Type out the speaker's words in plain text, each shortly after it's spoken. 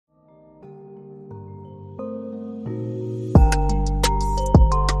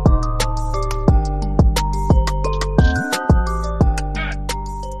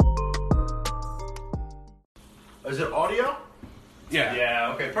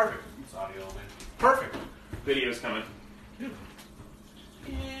perfect. It's audio only. Perfect. Video's coming.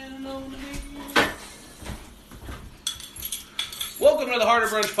 Welcome to the Harder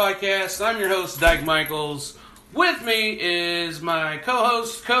Brunch Podcast. I'm your host, Dyke Michaels. With me is my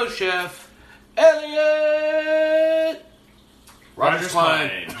co-host, co-chef, Elliot Roger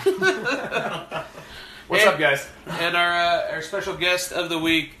Klein. What's up, guys? And our special guest of the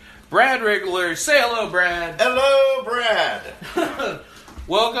week, Brad Rigler. Say hello, Brad. Hello, Brad.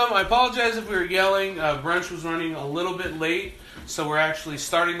 Welcome. I apologize if we were yelling. Brunch was running a little bit late, so we're actually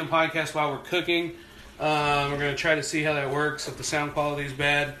starting the podcast while we're cooking. We're going to try to see how that works. If the sound quality is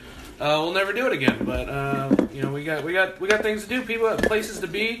bad, we'll never do it again. But we got things to do, people, places to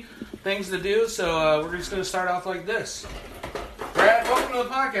be, things to do. So we're just going to start off like this. Brad, welcome to the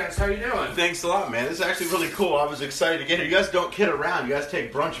podcast. How you doing? Thanks a lot, man. This is actually really cool. I was excited to get here. You guys don't kid around. You guys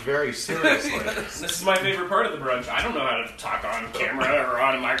take brunch very seriously. This is my favorite part of the brunch. I don't know how to talk on camera or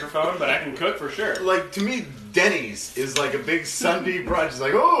on a microphone, but I can cook for sure. Like, to me, Denny's is like a big Sunday brunch. It's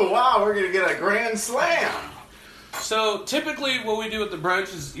like, oh, wow, we're going to get a grand slam. So typically what we do at the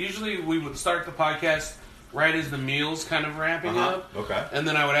brunch is usually we would start the podcast right as the meal's kind of wrapping up. Okay. And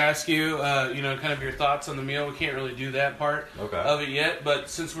then I would ask you, kind of your thoughts on the meal. We can't really do that part of it yet, but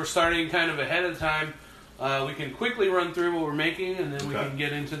since we're starting kind of ahead of time, we can quickly run through what we're making, and then we can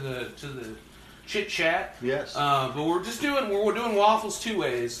get into the chit chat. Yes. But we're doing waffles two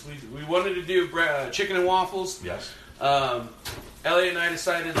ways. We wanted to do chicken and waffles. Yes. Elliot and I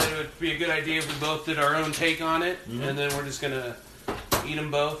decided that it would be a good idea if we both did our own take on it, and then we're just gonna eat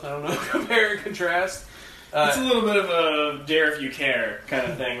them both. I don't know, compare and contrast. It's a little bit of a dare if you care kind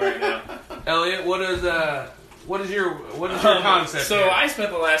of thing right now. Elliot, what is your concept? So here? I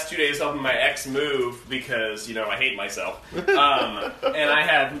spent the last 2 days helping my ex move because, I hate myself. And I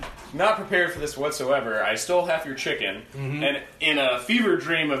had not prepared for this whatsoever. I stole half your chicken, and in a fever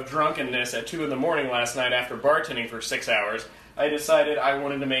dream of drunkenness at 2 in the morning last night after bartending for 6 hours, I decided I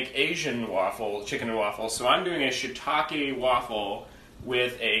wanted to make Asian chicken and waffles. So I'm doing a shiitake waffle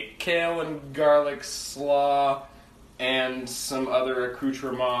with a kale and garlic slaw and some other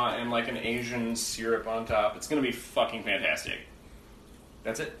accoutrement and like an Asian syrup on top. It's going to be fucking fantastic.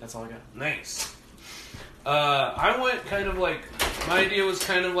 That's it. That's all I got. Nice. I went kind of like, my idea was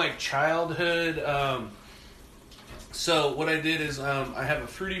kind of like childhood. So what I did is I have a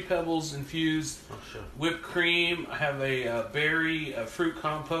Fruity Pebbles infused whipped cream. I have a berry fruit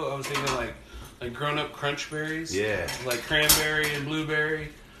compote. I was thinking like grown-up crunch berries. Yeah. Like cranberry and blueberry.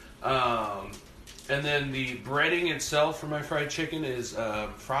 And then the breading itself for my fried chicken is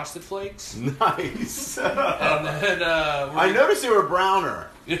Frosted Flakes. Nice. And then I noticed they were browner.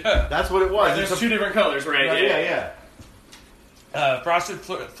 Yeah. That's what it was. Right, there's two different colors, right? Yeah. Frosted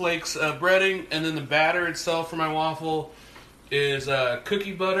Flakes breading, and then the batter itself for my waffle is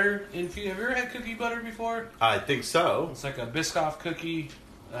cookie butter infused. Have you ever had cookie butter before? I think so. It's like a Biscoff cookie.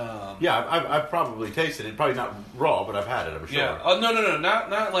 I've probably tasted it. Probably not raw, but I've had it, I'm sure. Yeah. Oh, no.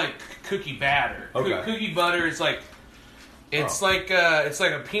 Not like cookie batter. Okay. Cookie butter is like... It's like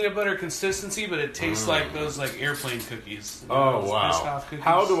a peanut butter consistency, but it tastes like those like airplane cookies. Oh, wow. Biscoff cookies.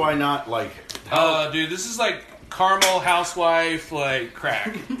 How do I not like... Dude, this is like caramel housewife like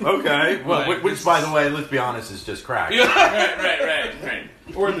crack. Okay. Well, Like, which, by the way, let's be honest, is just crack. Yeah. Right.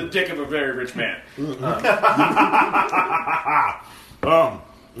 Or the dick of a very rich man.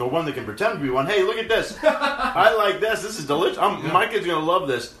 No one that can pretend to be one. Hey, look at this. I like this. This is delicious. My kid's going to love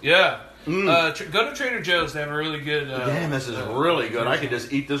this. Yeah. Go to Trader Joe's. They have a really good... Damn, this is really good. I could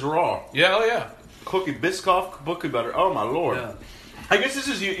just eat this raw. Yeah, oh yeah. Cookie Biscoff cookie butter. Oh, my Lord. Yeah. I guess this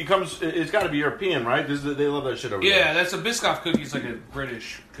is... It's got to be European, right? They love that shit over there. Yeah, that's a Biscoff cookie. It's like a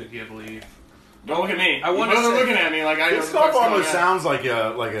British cookie, I believe. Don't look at me. I want You're to say- looking at me like I know Biscoff almost sounds like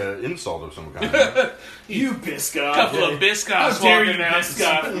a insult of some kind. You Biscoff. Couple of Biscoffs How dare you walking out.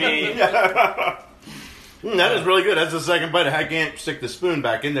 Biscoff me? That is really good. That's the second bite. I can't stick the spoon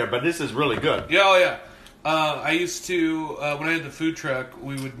back in there, but this is really good. Yeah, oh yeah. I used to, when I had the food truck,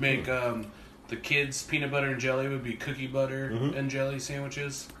 we would make the kids' peanut butter and jelly would be cookie butter and jelly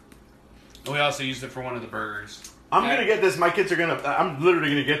sandwiches. And we also used it for one of the burgers. I'm going to get this. My kids are going to... I'm literally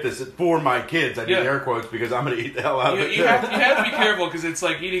going to get this for my kids. I do air quotes because I'm going to eat the hell out of it. You have to be careful because it's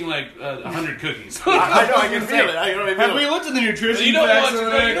like eating like 100 cookies. I know. I can feel it. Have we looked at the nutrition You don't facts want over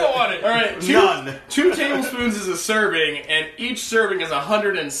it. there? You don't want it. All right, None. 2 tablespoons is a serving, and each serving is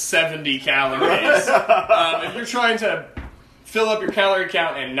 170 calories. If you're trying to fill up your calorie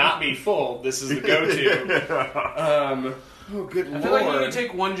count and not be full, this is the go-to. Oh, good I lord. feel like you could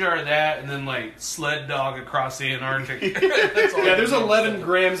take one jar of that and then like sled dog across the Antarctic. That's all Yeah, you there's need. 11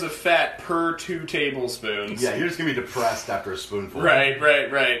 grams of fat per 2 tablespoons. Yeah, you're just gonna be depressed after a spoonful. Right.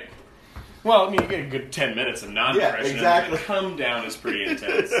 Well, I mean, you get a good 10 minutes of non-depression. Yeah, exactly. The come down is pretty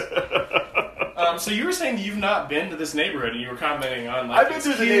intense. So you were saying you've not been to this neighborhood, and you were commenting on like I've been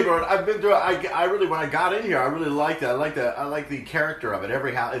through the neighborhood. I've been through. I really, when I got in here, I really liked it. I like the character of it.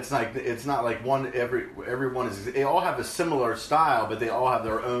 Every house, it's not like one. Everyone is. They all have a similar style, but they all have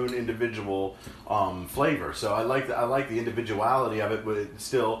their own individual flavor. So I like the individuality of it, but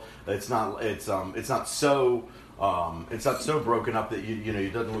it's not so. It's not so broken up that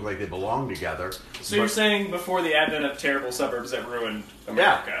it doesn't look like they belong together. So you're saying before the advent of terrible suburbs that ruined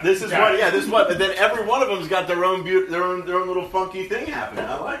America? Yeah, this is what. And then every one of them's got their own their own little funky thing happening.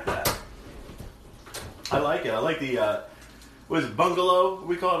 I like that. I like it. I like the what is it, bungalow?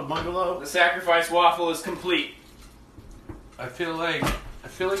 We call it a bungalow. The sacrifice waffle is complete. I feel like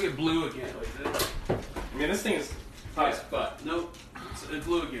it blew again. I mean, this thing is hot as fuck. Nope, it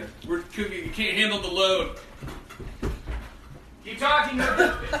blew again. We're cooking. You can't handle the load. Keep talking.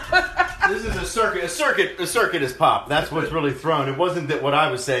 This is a circuit. A circuit is pop. That's what's really thrown. It wasn't that what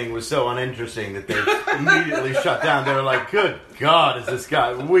I was saying was so uninteresting that they immediately shut down. They were like, "Good God, is this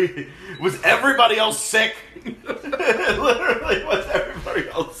guy? Was everybody else sick? Literally, was everybody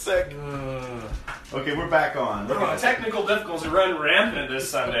else sick?" Okay, we're back on. Technical difficulties run rampant this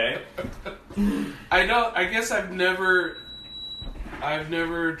Sunday. I guess I've never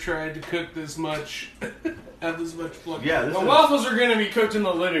tried to cook this much. Have this much fluff. Yeah, The waffles are going to be cooked in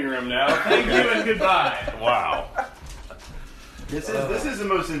the living room now. Thank you and goodbye. Wow. This is the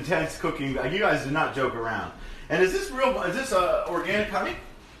most intense cooking. You guys do not joke around. And is this real? Is this organic honey?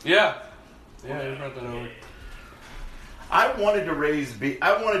 Yeah. Yeah, you brought that over. I wanted to raise bees.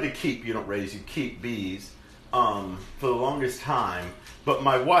 I wanted to keep. You don't raise. You keep bees. For the longest time, but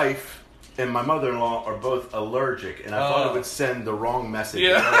my wife and my mother-in-law are both allergic, and I thought it would send the wrong message.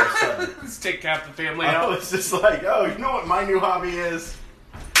 Yeah. All of a sudden. Let's take half the family I out. was just like, oh, you know what my new hobby is?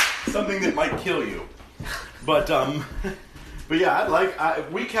 Something that might kill you. But yeah,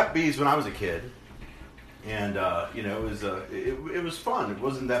 we kept bees when I was a kid, and it was fun. It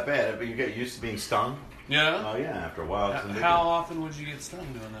wasn't that bad. I mean, you get used to being stung. Yeah. Oh yeah, after a while. How often would you get stung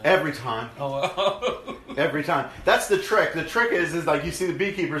doing that? Every time. Oh. Every time. That's the trick. The trick is like you see the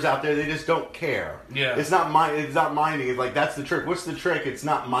beekeepers out there, they just don't care. Yeah. It's not minding. It's like that's the trick. What's the trick? It's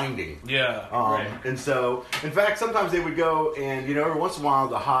not minding. Yeah. Right. And so, in fact, sometimes they would go and every once in a while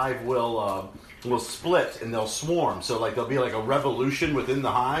the hive will split and they'll swarm. So like there'll be like a revolution within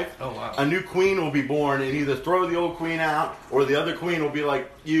the hive. Oh wow. A new queen will be born and either throw the old queen out or the other queen will be like,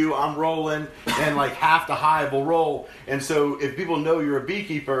 I'm rolling, and like half the hive will roll. And so if people know you're a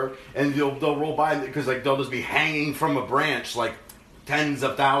beekeeper and they'll roll by because like they'll just be hanging from a branch like tens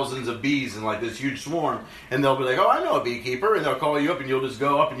of thousands of bees in like this huge swarm, and they'll be like, oh, I know a beekeeper, and they'll call you up and you'll just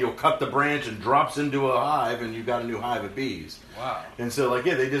go up and you'll cut the branch and drops into a hive and you've got a new hive of bees. Wow. And so like,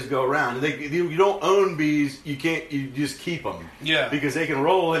 yeah, they just go around. And you don't own bees, you just keep them. Yeah. Because they can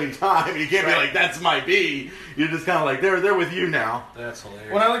roll anytime. You can't be like, that's my bee. You're just kind of like, they're with you now. That's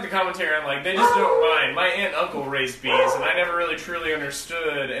hilarious. When I like the commentary, I'm like, they just don't mind. My aunt and uncle raised bees, and I never really truly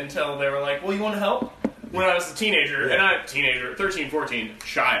understood until they were like, well, you want to help? When I was a teenager, and I'm a teenager, 13, 14,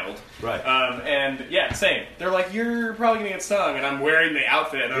 child. Right. And yeah, same. They're like, you're probably going to get stung, and I'm wearing the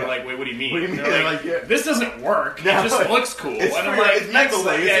outfit, and I'm like, wait, what do you mean? What do you mean? They're Like, yeah. This doesn't work. No. It just looks cool. It's and I'm for- like, it's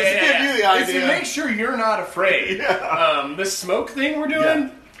mentally. excellent. It's to give you the It's idea. to make sure you're not afraid. Yeah. This smoke thing we're doing,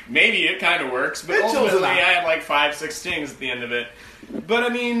 Yeah. maybe it kind of works, but It chills ultimately them out. I had like 5-6 stings at the end of it. But I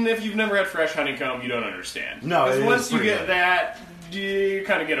mean, if you've never had fresh honeycomb, you don't understand. No, because it is once you pretty get good. that, you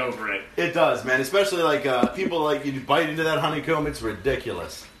kind of get over it. It does, man. Especially like people like you bite into that honeycomb, it's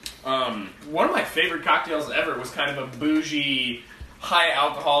ridiculous. One of my favorite cocktails ever was kind of a bougie,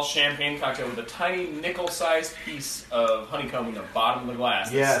 high-alcohol champagne cocktail with a tiny nickel-sized piece of honeycomb in the bottom of the glass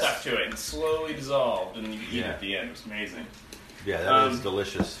that Yes. stuck to it and slowly dissolved, and you eat it Yeah. at the end. It was amazing. Yeah, that is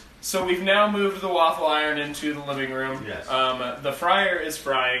delicious. So we've now moved the waffle iron into the living room. Yes. The fryer is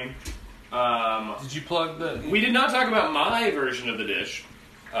frying. Did you plug the... We did not talk about my version of the dish.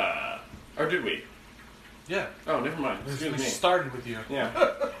 Or did we? Yeah. Oh, never mind. We Excuse me. started with you. Yeah.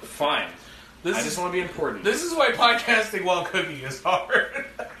 Fine. I just want to be important. This is why podcasting while cooking is hard.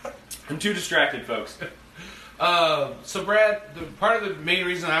 I'm too distracted, folks. So Brad, part of the main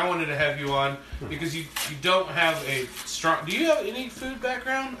reason I wanted to have you on because you don't have a strong. Do you have any food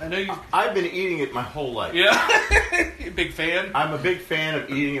background? I know you. I've been eating it my whole life. Yeah, big fan. I'm a big fan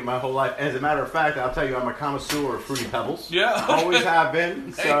of eating it my whole life. As a matter of fact, I'll tell you, I'm a connoisseur of Fruity Pebbles. Yeah, always have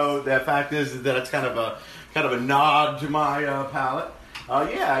been. So the fact is that it's kind of a nod to my palate.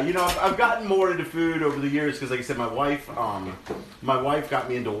 Yeah, I've gotten more into food over the years because, like I said, my wife got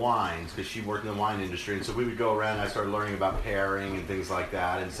me into wines because she worked in the wine industry, and so we would go around and I started learning about pairing and things like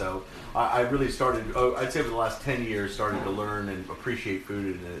that, and so I really started, I'd say over the last 10 years, started to learn and appreciate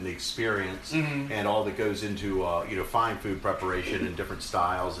food and the experience and all that goes into, fine food preparation and different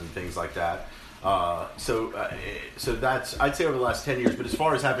styles and things like that. So that's, I'd say over the last 10 years, but as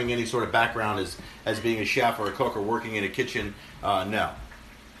far as having any sort of background as being a chef or a cook or working in a kitchen, no.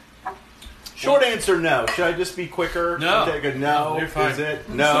 Short answer, no. Should I just be quicker? No. Take a no. You're fine. Is it?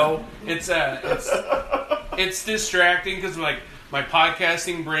 No. It's distracting because like my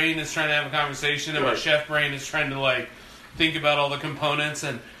podcasting brain is trying to have a conversation and my chef brain is trying to think about all the components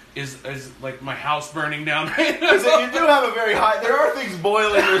and is like my house burning down right now. You do have a very high. There are things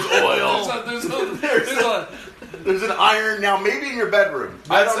boiling. There's oil. There's an iron now, maybe in your bedroom.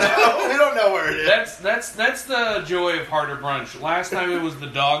 I don't know. We don't know where it is. That's the joy of Harder Brunch. Last time it was the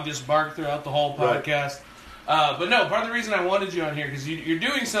dog just barked throughout the whole podcast. Right. But no, part of the reason I wanted you on here because you're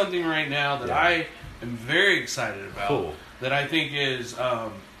doing something right now that I am very excited about. Cool. That I think is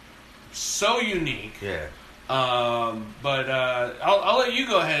so unique. Yeah. But I'll let you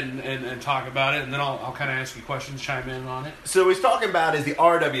go ahead and talk about it, and then I'll kind of ask you questions, chime in on it. So what he's talking about is the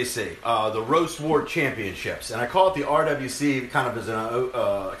RWC, the Roast War Championships, and I call it the RWC kind of as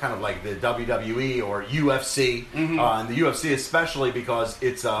kind of like the WWE or UFC, and the UFC especially because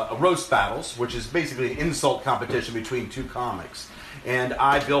it's a roast battles, which is basically an insult competition between two comics. And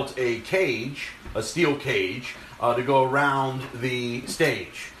I built a cage, a steel cage, to go around the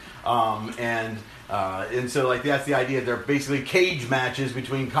stage, and so, that's the idea. They're basically cage matches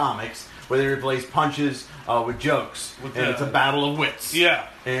between comics where they replace punches with jokes, and it's a battle of wits. Yeah,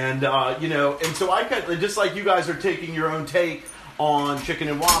 and and so I just like you guys are taking your own take on chicken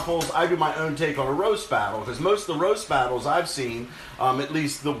and waffles. I do my own take on a roast battle because most of the roast battles I've seen, at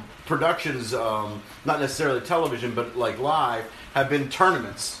least the productions, not necessarily television, but like live, have been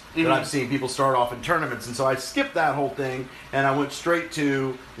tournaments. That I've seen people start off in tournaments, and so I skipped that whole thing and I went straight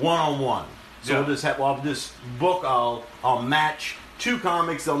to one-on-one. So I'll just book. I'll match two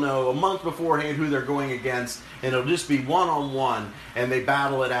comics. They'll know a month beforehand who they're going against, and it'll just be one-on-one, and they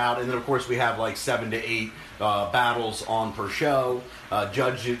battle it out. And then of course we have like 7 to 8 battles on per show.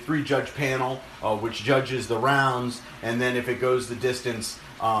 3-judge panel, which judges the rounds, and then if it goes the distance,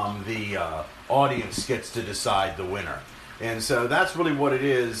 the audience gets to decide the winner. And so that's really what it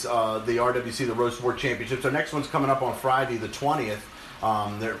is. The RWC, the Roast War Championship. So next one's coming up on Friday, the 20th.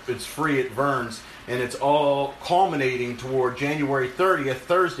 It's free at Vern's, and it's all culminating toward January 30th,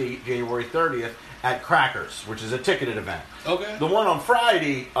 Thursday, January 30th, at Crackers, which is a ticketed event. Okay. The one on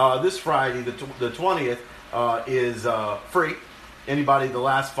Friday, this Friday, the 20th, is free. Anybody, the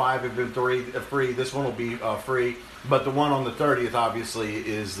last 5 have been free. This one will be free. But the one on the 30th, obviously,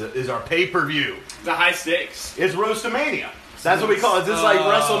 is our pay-per-view. The high stakes. It's Roastamania. That's what we call it. This is like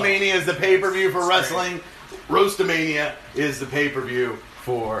WrestleMania is the pay-per-view for wrestling. Roastamania is the pay-per-view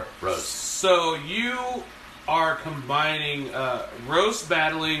for roast. So you are combining roast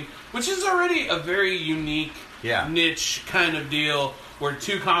battling, which is already a very unique niche kind of deal, where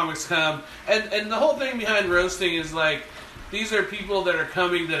two comics come. And the whole thing behind roasting is like, these are people that are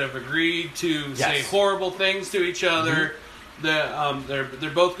coming that have agreed to say horrible things to each other.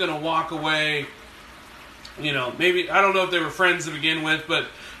 They're both going to walk away. Maybe, I don't know if they were friends to begin with, but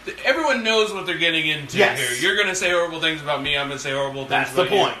everyone knows what they're getting into here. You're going to say horrible things about me. I'm going to say horrible things about you.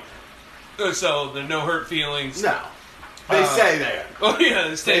 That's the point. So there's no hurt feelings. No. They say that. Oh yeah,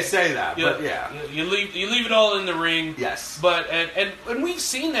 they say that. But you leave it all in the ring. Yes. But and we've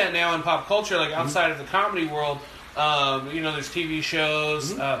seen that now in pop culture, like outside of the comedy world. There's TV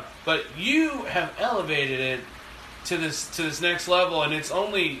shows, but you have elevated it to this next level, and it's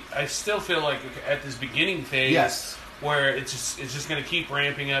only, I still feel like at this beginning phase, where it's just going to keep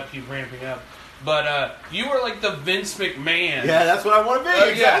ramping up. But you were like the Vince McMahon. Yeah, that's what I want to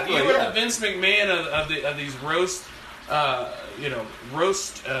be. Exactly. You were the Vince McMahon of these roast,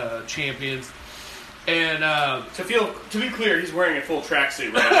 roast champions. And to be clear, he's wearing a full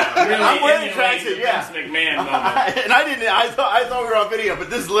tracksuit right now. Really, I'm wearing a tracksuit. Vince McMahon moment. And I thought we were on video, but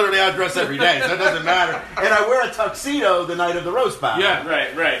this is literally how I dress every day, so it doesn't matter. And I wear a tuxedo the night of the roast battle. Yeah,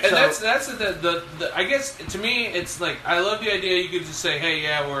 right. And that's the I guess to me it's like, I love the idea you could just say, hey,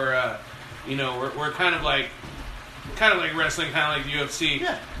 yeah, we're kind of like kind of like wrestling, kind of like UFC.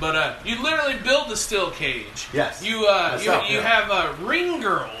 Yeah. But you literally build the steel cage. Yes. You Myself, you yeah. have ring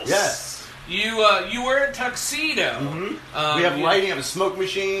girls. Yes. You wear a tuxedo. Mm-hmm. We have lighting, have a smoke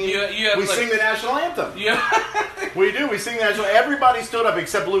machine. You have, we like, sing the national anthem. Yeah. We do. We sing the national. Everybody stood up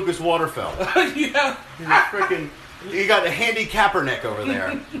except Lucas Waterfeld. Yeah. He's a freaking. You got a handy Kaepernick over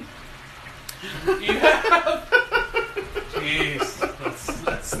there. You have. Jeez,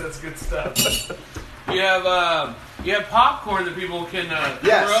 that's good stuff. You have popcorn that people can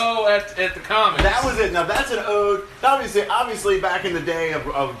Yes. throw at the comics. That was it. Now that's an ode. Obviously, back in the day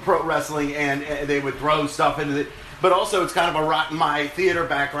of pro wrestling, and they would throw stuff into it. But also, it's kind of my theater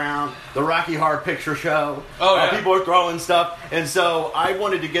background, the Rocky Horror Picture Show. Oh, yeah. People are throwing stuff, and so I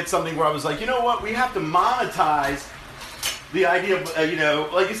wanted to get something where I was like, you know what, we have to monetize the idea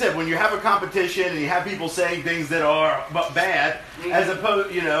of, like you said, when you have a competition and you have people saying things that are bad, as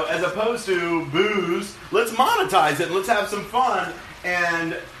opposed to booze, let's monetize it. Let's have some fun.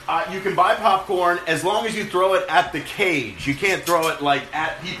 And you can buy popcorn as long as you throw it at the cage. You can't throw it like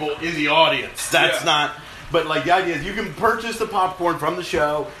at people in the audience. That's not. But like the idea is you can purchase the popcorn from the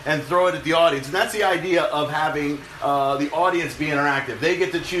show and throw it at the audience. And that's the idea of having the audience be interactive. They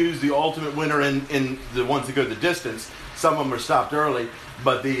get to choose the ultimate winner in the ones that go the distance. Some of them are stopped early,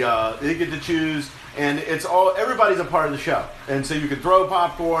 but they get to choose, and everybody's a part of the show. And so you can throw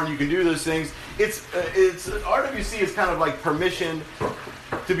popcorn, you can do those things. It's RWC is kind of like permission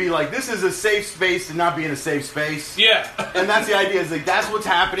to be like, this is a safe space to not be in a safe space. Yeah. And that's the idea, is like, that's what's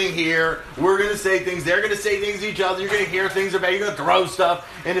happening here. We're going to say things, they're going to say things to each other, you're going to hear things about, you're going to throw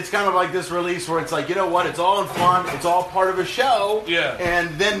stuff, and it's kind of like this release where it's like, you know what, it's all in fun, it's all part of a show, Yeah.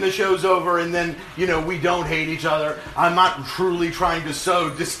 and then the show's over, and then, we don't hate each other. I'm not truly trying to sow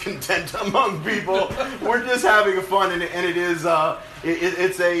discontent among people. We're just having fun, and it is,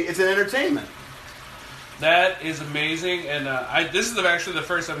 it's an entertainment. That is amazing, and this is actually the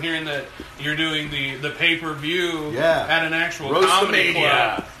first I'm hearing that you're doing the pay-per-view at an actual comedy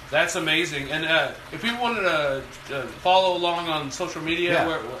club. That's amazing. And if people wanted to follow along on social media,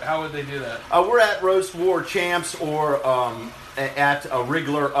 how would they do that? We're at Roast War Champs or at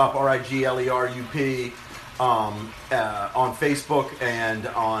Wriggler Up, RIGLERUP, on Facebook and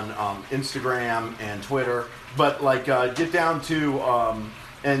on Instagram and Twitter. But get down to...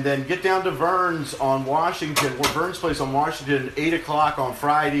 and then get down to Vern's on Washington, or Vern's Place on Washington, 8 o'clock on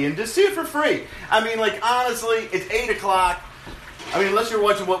Friday, and just see it for free. I mean, honestly, it's 8 o'clock. I mean, unless you're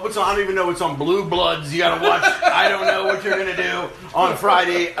watching what's on, I don't even know what's on Blue Bloods. You got to watch, I don't know what you're going to do on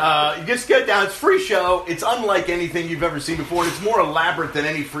Friday. Just get down. It's a free show. It's unlike anything you've ever seen before, and it's more elaborate than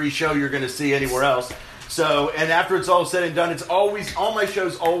any free show you're going to see anywhere else. So, and after it's all said and done, it's always, all my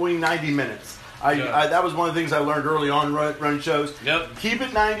shows always 90 minutes. That was one of the things I learned early on running shows. Yep. Keep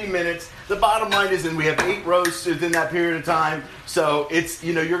it 90 minutes. The bottom line is, and we have 8 roasts within that period of time. So it's,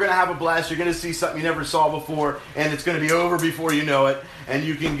 you're going to have a blast. You're going to see something you never saw before, and it's going to be over before you know it. And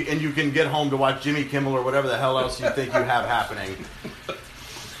you can get home to watch Jimmy Kimmel or whatever the hell else you think you have happening.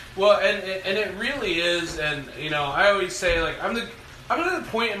 Well, and it really is, and I always say, I'm at a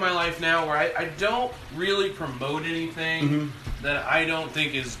point in my life now where I don't really promote anything that I don't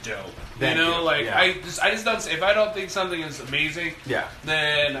think is dope. I just don't. If I don't think something is amazing,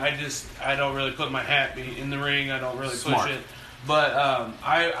 then I don't really put my hat in the ring. I don't really push it. But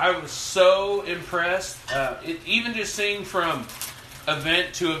I was so impressed. Even just seeing from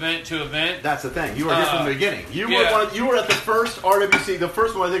event to event to event. That's the thing. You were here from the beginning. You were at the first RWC. The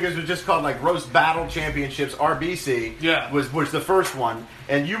first one I think was just called Roast Battle Championships RBC. Yeah, was the first one,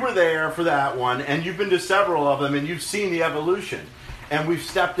 and you were there for that one, and you've been to several of them, and you've seen the evolution. And we've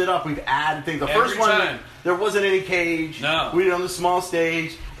stepped it up. We've added things. The first one, there wasn't any cage. No. We did it on the small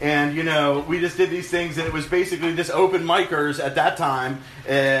stage. And, we just did these things. And it was basically just open micers at that time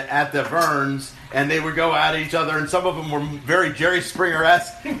at the Verns. And they would go at each other. And some of them were very Jerry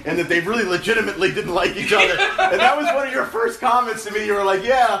Springer-esque. And that they really legitimately didn't like each other. And that was one of your first comments to me. You were like,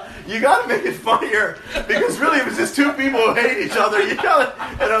 yeah, you got to make it funnier. Because really it was just 2 people who hate each other. And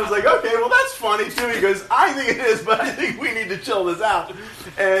I was like, okay, well, that's funny too. He goes, I think it is, but I think we need to chill this out.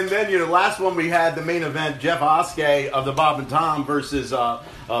 And then, last one we had the main event, Jeff Oskey of the Bob and Tom versus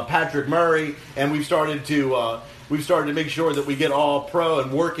Patrick Murray. And we've started to make sure that we get all pro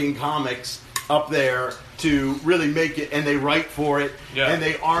and working comics up there to really make it, and they write for it, and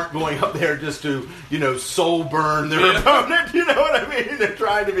they aren't going up there just to, soul burn their opponent. You know what I mean? They're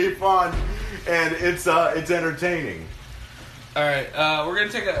trying to be fun, and it's entertaining. All right, we're gonna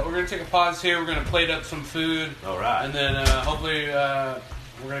take a pause here. We're gonna plate up some food. All right, and then hopefully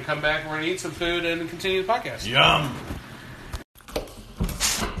we're gonna come back. We're gonna eat some food and continue the podcast. Yum.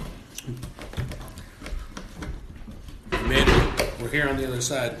 here on the other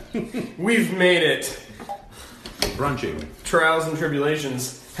side. We've made it. Brunching. Trials and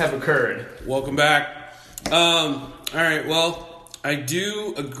tribulations have occurred. Welcome back. All right, well, I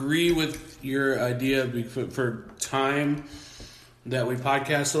do agree with your idea for time that we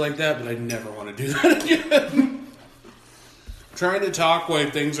podcasted like that, but I never want to do that again. Trying to talk while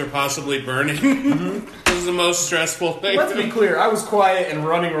things are possibly burning is the most stressful thing. Let's be clear, I was quiet and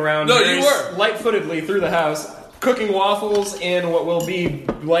running around light-footedly through the house, cooking waffles in what will be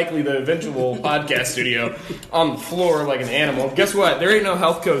likely the eventual podcast studio on the floor like an animal. Guess what? There ain't no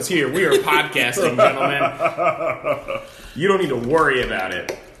health codes here. We are podcasting, gentlemen. You don't need to worry about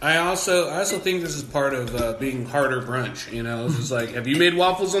it. I also think this is part of being harder brunch. You know, it's just like, have you made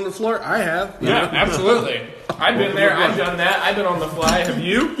waffles on the floor? I have. Yeah, absolutely. I've been there. I've done that. I've been on the fly. Have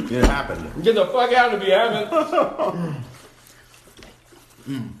you? It happened. Get the fuck out if you haven't.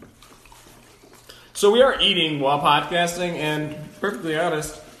 So we are eating while podcasting, and perfectly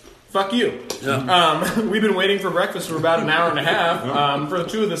honest, fuck you. Yeah. We've been waiting for breakfast for about an hour and a half for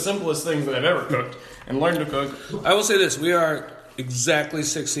two of the simplest things that I've ever cooked and learned to cook. I will say this: we are exactly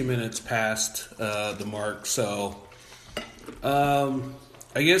 60 minutes past the mark, so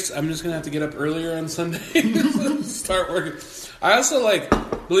I guess I'm just gonna have to get up earlier on Sunday to start working. I also,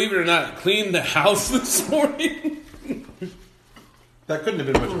 believe it or not, cleaned the house this morning. That couldn't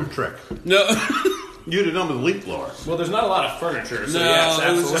have been much of a trick. No. You'd have done with leaf blower. Well, there's not a lot of furniture, so No, yes,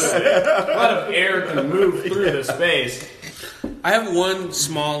 it was absolutely. A lot of air can move through the space. I have one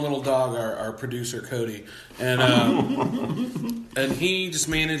small little dog, our producer Cody, and and he just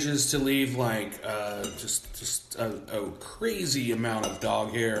manages to leave just a crazy amount of dog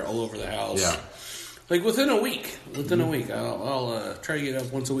hair all over the house. Yeah. Like within a week. I'll try to get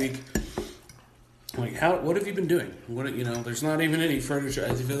up once a week. Like, what have you been doing? There's not even any furniture.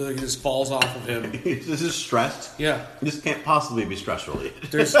 I feel like it just falls off of him. This is stressed. Yeah. This can't possibly be stress related.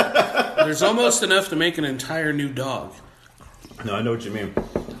 There's almost enough to make an entire new dog. No, I know what you mean.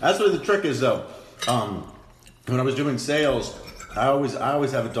 That's what the trick is, though. When I was doing sales, I always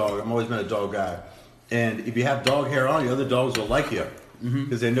have a dog. I've always been a dog guy. And if you have dog hair on you, other dogs will like you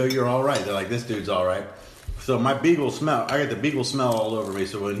because they know you're all right. They're like, this dude's all right. So my beagle smell, I got the beagle smell all over me.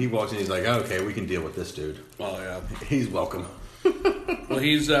 So when he walks in, he's like, okay, we can deal with this dude. Oh yeah, he's welcome. Well,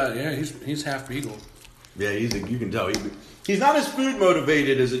 he's half beagle. Yeah, you can tell he's not as food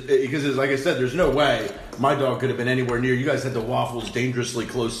motivated because like I said, there's no way my dog could have been anywhere near. You guys had the waffles dangerously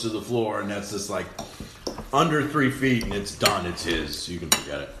close to the floor, and that's just like under 3 feet, and it's done. It's his. You can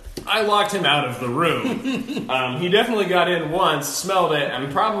forget it. I locked him out of the room. He definitely got in once, smelled it,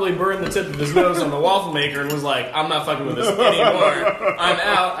 and probably burned the tip of his nose on the waffle maker and was like, I'm not fucking with this anymore. I'm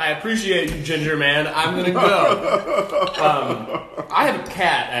out. I appreciate you, Ginger Man. I'm going to go. I have a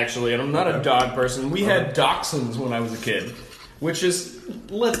cat, actually, and I'm not a dog person. We had dachshunds when I was a kid, which is,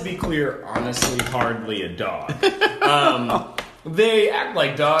 let's be clear, honestly, hardly a dog. They act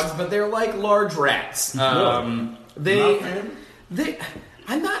like dogs, but they're like large rats. I'm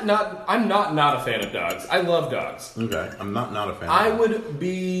not a fan of dogs. I love dogs. Okay, I'm not a fan. I would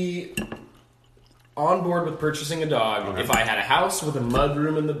be on board with purchasing a dog if I had a house with a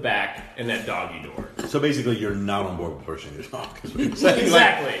mudroom in the back and that doggy door. So basically, you're not on board with purchasing a dog.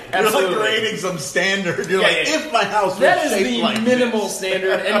 Exactly. You're grading some standard. You're if my house was that is shaped the like minimal this.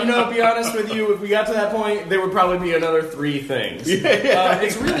 standard. And to be honest with you, if we got to that point, there would probably be another 3 things.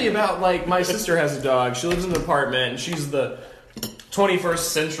 It's really about my sister has a dog. She lives in an apartment, and she's the 21st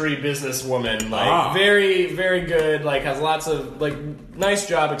century businesswoman, very, very good, has lots of, nice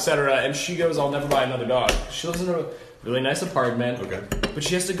job, etc. And she goes, I'll never buy another dog. She lives in a really nice apartment, but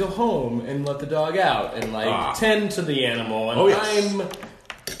she has to go home and let the dog out and, tend to the animal. And I'm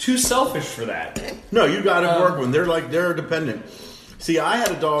too selfish for that. No, you got to work when they're dependent. See, I had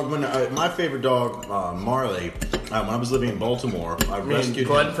a dog my favorite dog, Marley, when I was living in Baltimore. I rescued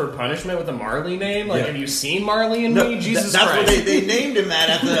Blood him. for Punishment with a Marley name? Have you seen Marley and Me? Jesus that's Christ. What they named him that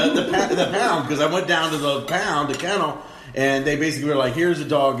at the pound, because I went down to the pound, the kennel, and they basically were like, here's a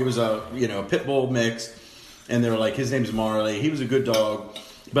dog. It was a pit bull mix, and they were like, his name's Marley. He was a good dog,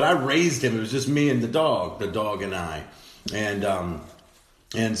 but I raised him. It was just me and the dog and I.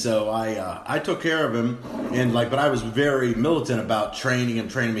 And so I took care of him, but I was very militant about training him.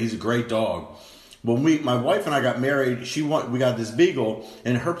 He's a great dog. When my wife and I got married, we got this beagle,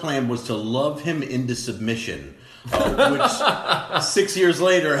 and her plan was to love him into submission, which 6 years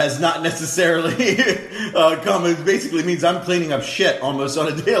later has not necessarily come. It basically means I'm cleaning up shit almost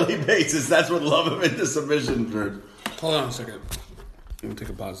on a daily basis. That's what love him into submission means. Hold on a second. I'm going to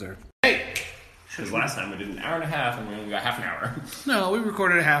take a pause there. Hey! Because last time we did an hour and a half, and we only got half an hour. No, we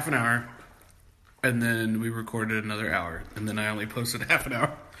recorded a half an hour. and then we recorded another hour, and then I only posted half an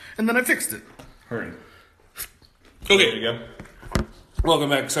hour, and then I fixed it. Hurry. Okay. There you go.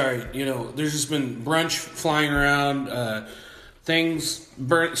 Welcome back. Sorry, there's just been brunch flying around, things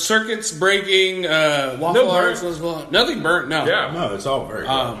burnt, circuits breaking, waffle arts as well. Nothing burnt. No. Yeah. No, it's all very good.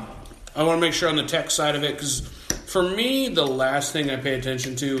 I want to make sure on the tech side of it, because for me, the last thing I pay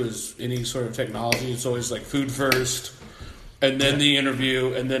attention to is any sort of technology. It's always like food first, and then the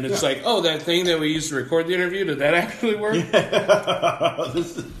interview, and then it's like, oh, that thing that we used to record the interview, did that actually work?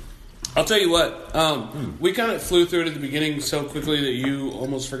 I'll tell you what, we kind of flew through it at the beginning so quickly that you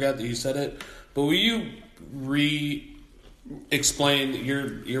almost forgot that you said it, but will you explain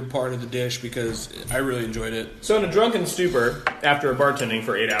your part of the dish, because I really enjoyed it. So in a drunken stupor, after bartending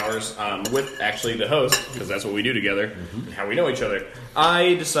for 8 hours with actually the host, because that's what we do together and how we know each other,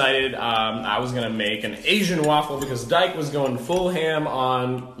 I decided I was going to make an Asian waffle because Dyke was going full ham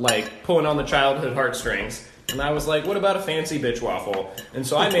on like pulling on the childhood heartstrings. And I was like, what about a fancy bitch waffle? And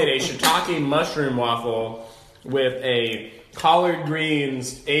so I made a shiitake mushroom waffle with a collard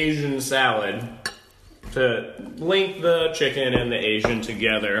greens Asian salad to link the chicken and the Asian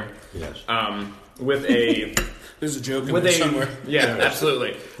together. Yes. With a... There's a joke in there somewhere. Yeah,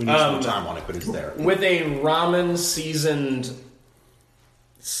 absolutely. We need some time on it, but it's there. With a ramen-seasoned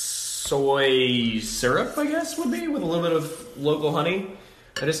soy syrup, I guess, would be, with a little bit of local honey.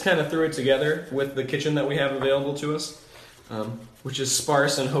 I just kind of threw it together with the kitchen that we have available to us, which is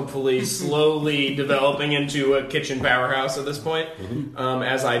sparse and hopefully slowly developing into a kitchen powerhouse at this point,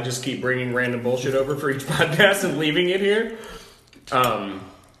 as I just keep bringing random bullshit over for each podcast and leaving it here. I'm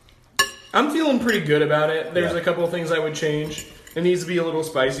feeling pretty good about it. There's a couple of things I would change. It needs to be a little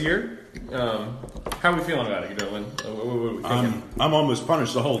spicier. How are we feeling about it, Derwin? I'm almost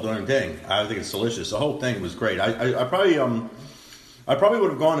punished the whole darn thing. I think it's delicious. The whole thing was great. I probably would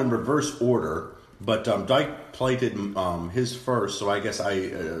have gone in reverse order, but Dyke plated his first, so I guess I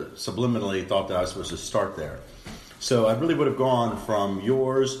subliminally thought that I was supposed to start there. So I really would have gone from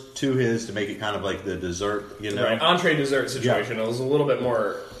yours to his to make it kind of like the dessert, Right, entree dessert situation. Yeah. It was a little bit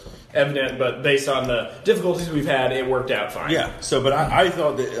more evident, but based on the difficulties we've had, it worked out fine. Yeah. So, but I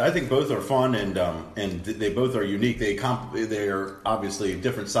think both are fun and they both are unique. They are obviously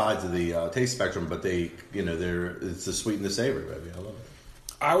different sides of the taste spectrum, but it's the sweet and the savory, baby. I love it.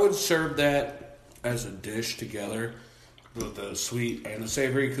 I would serve that as a dish together with the sweet and the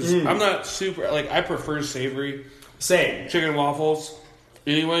savory, because I'm not super I prefer savory. Same chicken waffles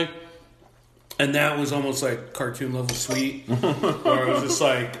anyway. And that was almost like cartoon level sweet, where it was just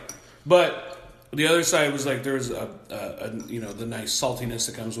like. But the other side was like there was a the nice saltiness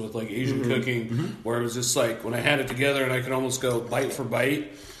that comes with like Asian cooking, where it was just like when I had it together and I could almost go bite for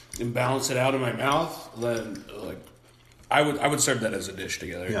bite and balance it out in my mouth. Then I would serve that as a dish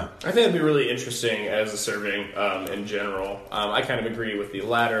together. Yeah, I think it'd be really interesting as a serving in general. I kind of agree with the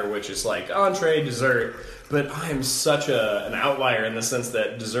latter, which is like entree, dessert. But I am such an outlier in the sense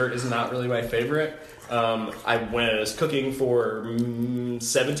that dessert is not really my favorite. I was cooking for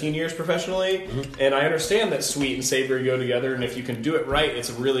 17 years professionally, and I understand that sweet and savory go together, and if you can do it right, it's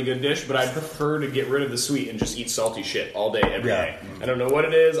a really good dish, but I prefer to get rid of the sweet and just eat salty shit all day, every day. I don't know what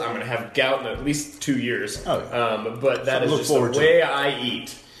it is. I'm going to have gout in at least 2 years, but that is just the way I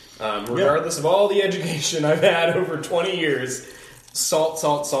eat. Regardless of all the education I've had over 20 years, salt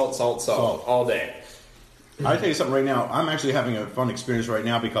all day. I'll tell you something right now. I'm actually having a fun experience right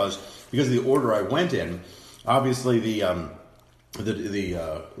now because of the order I went in. Obviously, the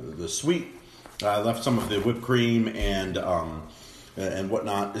sweet, I left some of the whipped cream and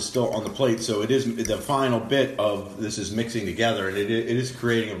whatnot is still on the plate. So it is the final bit of this is mixing together, and it is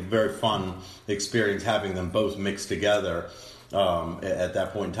creating a very fun experience having them both mixed together. At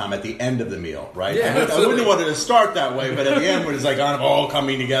that point in time, at the end of the meal, right? Yeah, I wouldn't want it to start that way, but at the end when it's like all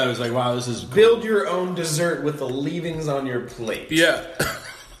coming together, it's like, wow, this is cool. Build your own dessert with the leavings on your plate. Yeah.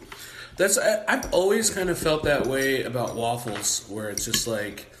 I've always kind of felt that way about waffles, where it's just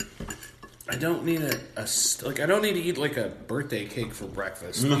like I don't need I don't need to eat like a birthday cake for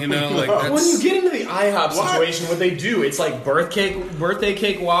breakfast. That's, when you get into the IHOP situation, what they do, it's like birthday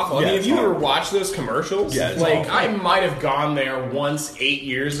cake waffle. I mean, have you ever watched those commercials? Yeah, I might have gone there once 8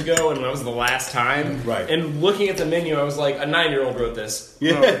 years ago, and that was the last time. Right. And looking at the menu, I was like, a 9-year-old wrote this.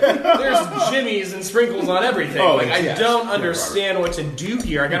 Yeah. There's jimmies and sprinkles on everything. I don't understand what to do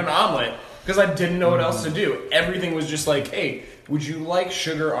here. I got an omelet because I didn't know what else to do. Everything was just like, hey, would you like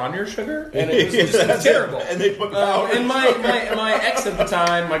sugar on your sugar? And it was just terrible. And they put powder. And my ex at the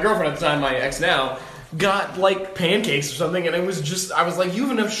time, my girlfriend at the time, my ex now, got like pancakes or something, and I was like, you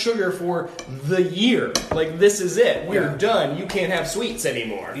have enough sugar for the year. Like, this is it. We're done. You can't have sweets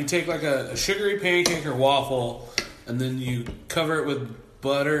anymore. You take like a sugary pancake or waffle, and then you cover it with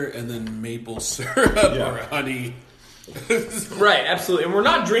butter and then maple syrup or honey. Right, absolutely. And we're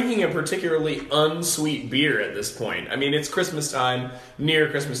not drinking a particularly unsweet beer at this point. I mean, it's Christmas time, near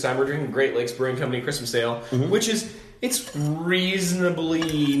Christmas time. We're drinking Great Lakes Brewing Company Christmas Ale, which is, it's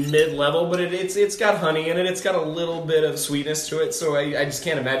reasonably mid-level, but it's got honey in it. It's got a little bit of sweetness to it, so I just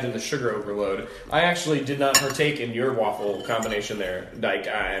can't imagine the sugar overload. I actually did not partake in your waffle combination there, Dyke,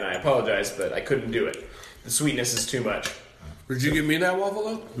 and I apologize, but I couldn't do it. The sweetness is too much. Did you give me that waffle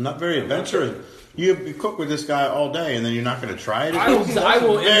though? Not very adventurous. You cook with this guy all day, and then you're not going to try it. I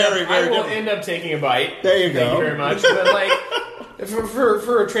will end up taking a bite. There you go. Thank you very much. But like,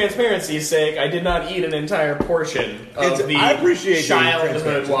 for transparency's sake, I did not eat an entire portion of I appreciate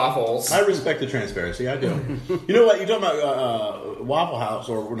childhood waffles. I respect the transparency. I do. You know what? You're talking about Waffle House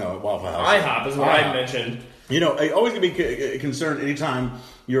Waffle House. IHOP is what I mentioned. You know, I always can be concerned anytime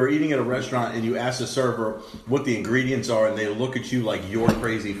you're eating at a restaurant and you ask the server what the ingredients are, and they look at you like you're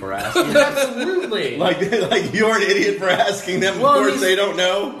crazy for asking. Absolutely. like you're an idiot for asking them. Well, of course, they don't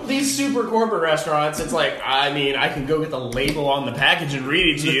know. These super corporate restaurants, it's like, I mean, I can go get the label on the package and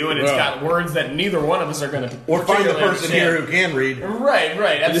read it to you, and it's got words that neither one of us are going to or find the person here who can read.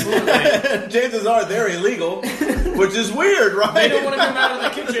 Right, absolutely. Chances are they're illegal, which is weird, right? They don't want to come out of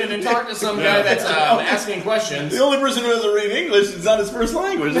the kitchen and talk to some guy that's asking questions. The only person who doesn't read English is not his first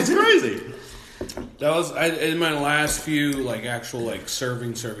language. It's crazy. That was in my last few like actual like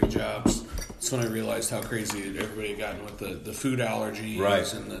serving jobs. That's when I realized how crazy everybody had gotten with the food allergies.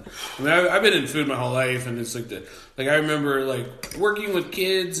 Right. And I've been in food my whole life, and it's like I remember like working with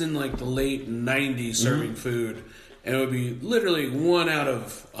kids in like the late '90s serving food, and it would be literally 1 out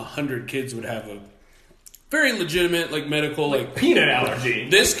of 100 kids would have a very legitimate, like medical, like peanut allergy.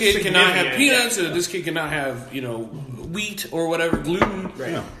 This kid cannot have peanuts, or this kid cannot have, wheat or whatever, gluten.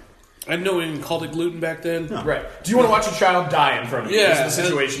 Right. Yeah. I didn't know we even called it gluten back then. No. Right. Do you want to watch a child die in front of you? Yeah. This is the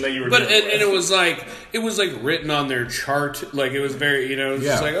situation that you were dealing with. And it was like written on their chart. Like, it was very, it was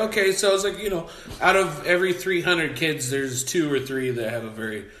just like, okay, so I was like, out of every 300 kids, there's 2 or 3 that have a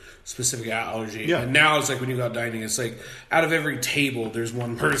very specific allergy. Yeah. And now it's like when you go out dining, it's like out of every table, there's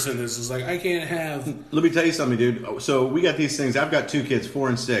one person that's just like, I can't have. Let me tell you something, dude. So we got these things. I've got 2 kids, 4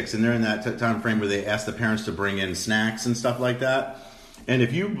 and 6, and they're in that time frame where they ask the parents to bring in snacks and stuff like that. And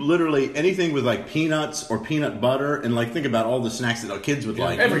if you literally anything with like peanuts or peanut butter, and like think about all the snacks that kids would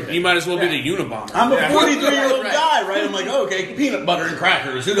like. Everything. You might as well be the Unabomber. I'm a 43-year-old guy, right? I'm like, okay, peanut butter and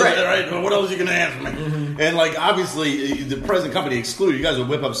crackers. Who does that, right? What else are you going to ask me? Mm-hmm. And like, obviously, the present company excluded. You guys would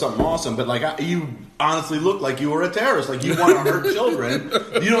whip up something awesome, but like, you honestly look like you were a terrorist. Like, you want to hurt children.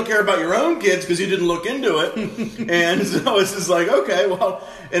 You don't care about your own kids because you didn't look into it. And so it's just like, okay, well,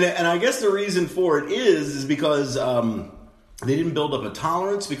 and I guess the reason for it is because. They didn't build up a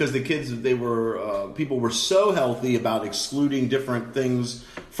tolerance because the kids, people were so healthy about excluding different things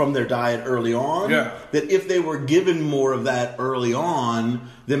from their diet early on that if they were given more of that early on,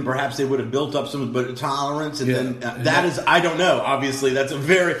 then perhaps they would have built up some tolerance. And then that is, I don't know. Obviously, this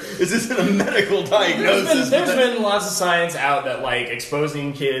isn't a medical diagnosis. There's been lots of science out that like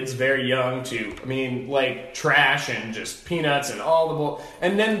exposing kids very young to, like trash and just peanuts and all the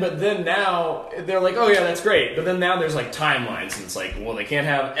but then now they're like, oh yeah, that's great. But then now there's like timelines, and it's like, well, they can't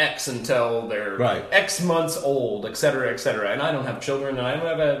have X until they're X months old, et cetera, et cetera. And I don't have children, and I don't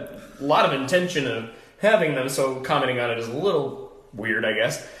have a lot of intention of having them, so commenting on it is a little weird, I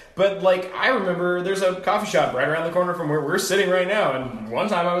guess. But like, I remember there's a coffee shop right around the corner from where we're sitting right now, and one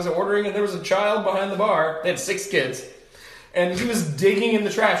time I was ordering and there was a child behind the bar. They had 6 kids, and he was digging in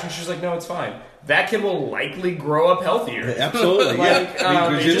the trash, and she was like, no, it's fine. That kid will likely grow up healthier. Absolutely.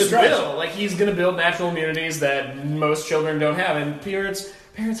 He just will. Like, he's going to build natural immunities that most children don't have, and parents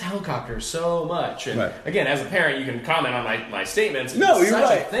helicopter so much. And again, as a parent, you can comment on my statements. No, it's you're such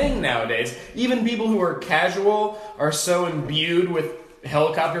right. a thing nowadays. Even people who are casual are so imbued with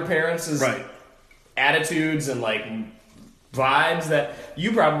helicopter parents' attitudes and like vibes that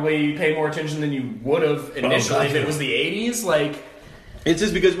you probably pay more attention than you would have initially if it was the 80s. Like, it's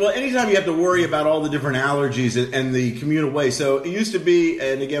just because, anytime you have to worry about all the different allergies and the communal way. So it used to be,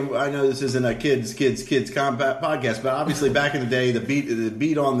 and again, I know this isn't a kids podcast, but obviously back in the day, the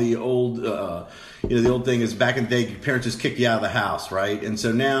beat on the old the old thing is back in the day, your parents just kicked you out of the house, right? And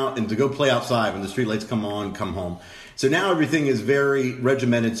so now, and to go play outside when the street lights come on, come home. So now everything is very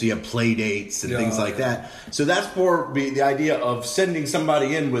regimented, so you have play dates and things like that. So that's for the idea of sending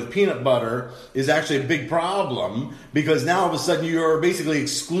somebody in with peanut butter is actually a big problem, because now all of a sudden you're basically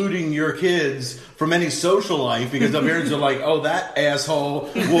excluding your kids from any social life, because the parents are like, oh, that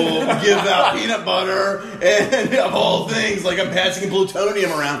asshole will give out peanut butter and of all things, like I'm passing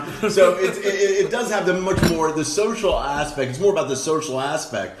plutonium around. So it does have the social aspect. It's more about the social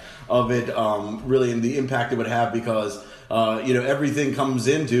aspect of it, really, and the impact it would have, because everything comes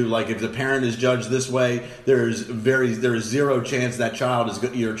into, like, if the parent is judged this way, there's zero chance that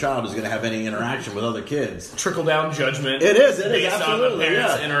your child is going to have any interaction with other kids. Trickle down judgment. It is based absolutely, on the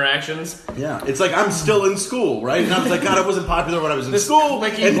parents' interactions. Yeah, it's like I'm still in school, right? And I was like, God, I wasn't popular when I was in school,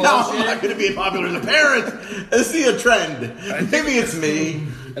 and now I'm not going to be popular as a parent. I see a trend. Maybe it's me.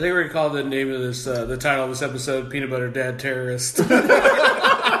 I think we're going to call the name of this, the title of this episode, Peanut Butter Dad Terrorist.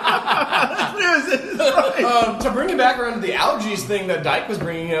 To bring it back around to the allergies thing that Dyke was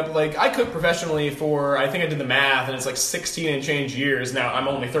bringing up, like, I cook professionally for, I think I did the math, and it's like 16 and change years. Now, I'm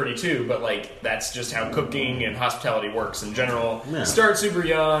only 32, but, like, that's just how cooking and hospitality works in general. Yeah. Start super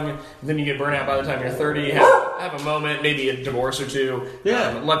young, then you get burnt out by the time you're 30, have a moment, maybe a divorce or two.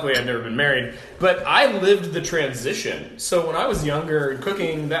 Yeah. Luckily, I've never been married. But I lived the transition. So when I was younger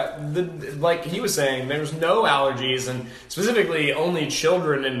cooking, like he was saying, there was no allergies, and specifically only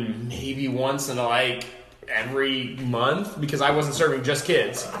children, and maybe once in like every month, because I wasn't serving just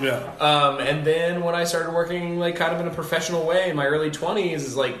kids. Yeah. And then when I started working like kind of in a professional way in my early 20s,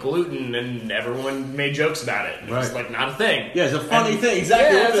 is like gluten, and everyone made jokes about it. It was like not a thing. Yeah, it's a funny thing.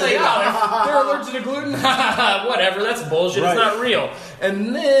 Exactly. Yeah, it's like, oh, they're allergic to gluten. Whatever, that's bullshit. Right. It's not real.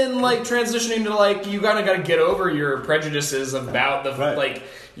 And then like transitioning to like you got to get over your prejudices about the like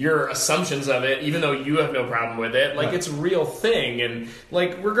your assumptions of it, even though you have no problem with it. Like it's a real thing, and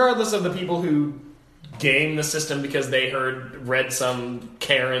like regardless of the people who game the system because they read some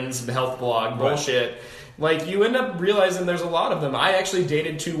Karen's health blog bullshit. Like, you end up realizing there's a lot of them. I actually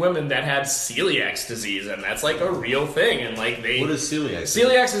dated 2 women that had celiac disease, and that's, like, a real thing. And like What is celiac?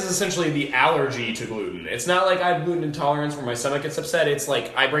 Celiac is essentially the allergy to gluten. It's not like I have gluten intolerance where my stomach gets upset. It's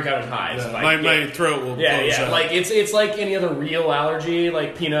like I break out in hives. Yeah, my throat will close up. Like, it's like any other real allergy,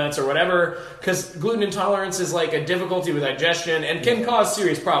 like peanuts or whatever, because gluten intolerance is, like, a difficulty with digestion and can cause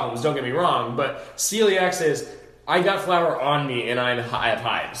serious problems, don't get me wrong. But celiac is... I got flour on me, and I have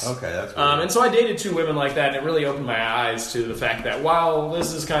hives. Okay, that's weird. And so I dated 2 women like that, and it really opened my eyes to the fact that while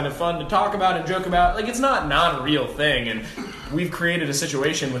this is kind of fun to talk about and joke about, like, it's not a real thing. And we've created a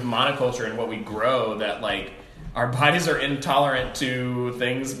situation with monoculture and what we grow that, like, our bodies are intolerant to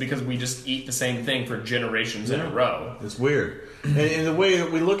things because we just eat the same thing for generations in a row. It's weird. And the way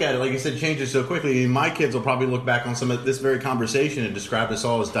we look at it, like you said, changes so quickly. My kids will probably look back on some of this very conversation and describe us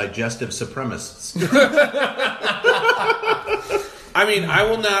all as digestive supremacists. I mean,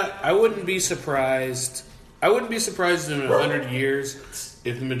 I wouldn't be surprised. I wouldn't be surprised in 100 years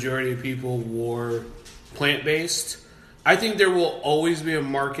if the majority of people were plant-based. I think there will always be a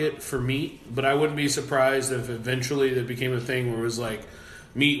market for meat, but I wouldn't be surprised if eventually it became a thing where it was like,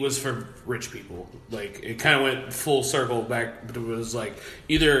 meat was for rich people. Like, it kind of went full circle back, but it was like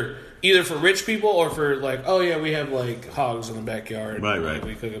either for rich people or for like, oh yeah, we have like hogs in the backyard, right. Like,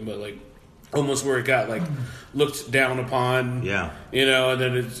 we cook them, but like almost where it got like looked down upon, and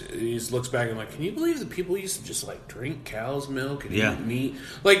then he just looks back and like, can you believe that people used to just like drink cow's milk and eat meat?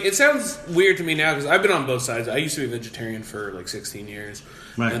 Like, it sounds weird to me now because I've been on both sides. I used to be a vegetarian for like 16 years,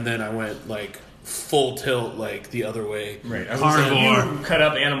 and then I went like full tilt, like the other way. Right. Carnivore. You cut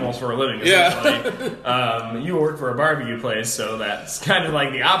up animals for a living, essentially. You work for a barbecue place, so that's kind of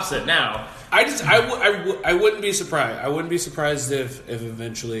like the opposite now. I wouldn't be surprised. I wouldn't be surprised if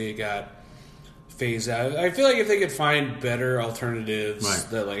eventually it got phased out. I feel like if they could find better alternatives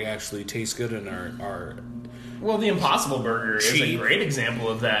that like actually taste good and are well, the Impossible Burger is a great example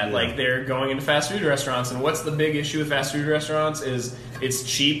of that. Yeah. Like, they're going into fast food restaurants, and what's the big issue with fast food restaurants is it's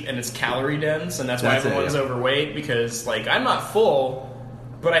cheap and it's calorie dense, and that's why everyone's overweight, because, like, I'm not full,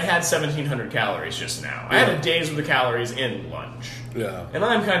 but I had 1,700 calories just now. I had a day's worth of calories in lunch. Yeah. And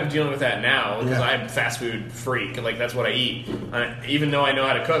I'm kind of dealing with that now, because I'm a fast food freak. Like, that's what I eat. Even though I know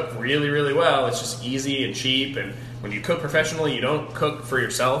how to cook really, really well, it's just easy and cheap, and when you cook professionally, you don't cook for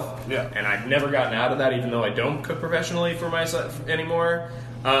yourself. Yeah. And I've never gotten out of that, even though I don't cook professionally for myself anymore.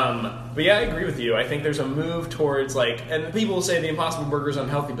 But yeah, I agree with you. I think there's a move towards and people will say the Impossible Burger is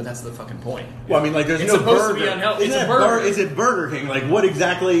unhealthy, but that's the fucking point. Well, I mean, like, there's It's no supposed to burger. be unhealthy. Isn't It's a that burger. Is it Burger King? Like, what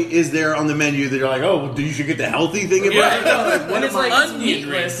exactly is there on the menu that you're like, oh, you should get the healthy thing? And it's like onion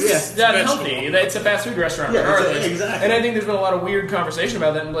meatless. rings? It's not healthy. It's a fast food restaurant, Yeah, regardless. exactly. And I think there's been a lot of weird conversation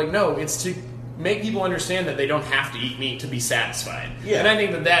about that. And like, no, it's to make people understand that they don't have to eat meat to be satisfied. Yeah. And I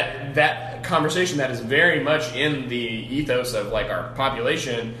think that conversation that is very much in the ethos of like our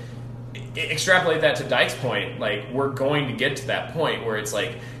population. Extrapolate that to Dyke's point. Like, we're going to get to that point where it's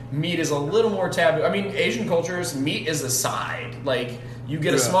like meat is a little more taboo. I mean, Asian cultures, meat is a side. Like, you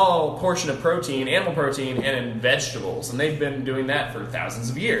get a small portion of protein, animal protein, and in vegetables, and they've been doing that for thousands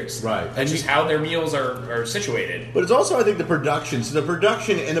of years. Right. That's just how their meals are situated. But it's also, I think, the production. So the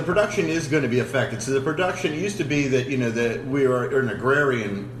production is going to be affected. So the production used to be that, that we are an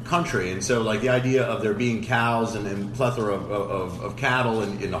agrarian country, and so like the idea of there being cows and plethora of cattle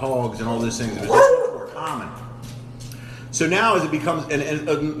and hogs and all those things was much more common. So now as it becomes,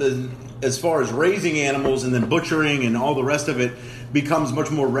 and as far as raising animals and then butchering and all the rest of it becomes much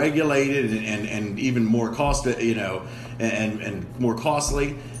more regulated and even more and more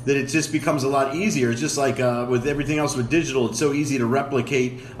costly, that it just becomes a lot easier. It's just like with everything else with digital, it's so easy to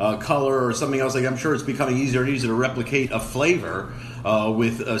replicate color or something else. Like, I'm sure it's becoming easier and easier to replicate a flavor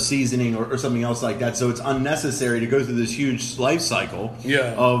with a seasoning or something else like that. So it's unnecessary to go through this huge life cycle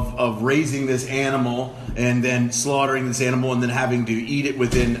of raising this animal and then slaughtering this animal and then having to eat it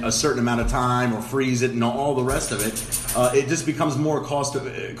within a certain amount of time or freeze it and all the rest of it. It just becomes more cost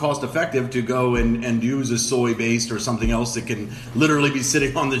effective to go and use a soy based or something else that can literally be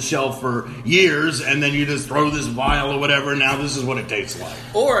sitting on the shelf for years, and then you just throw this vial or whatever, and now this is what it tastes like.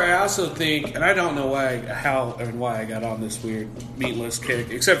 Or I also think, and I don't know why I got on this weird meatless kick,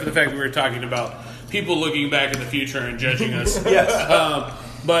 except for the fact that we were talking about people looking back in the future and judging us. Yes.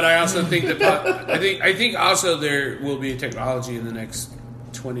 But I also think that I think also there will be a technology in the next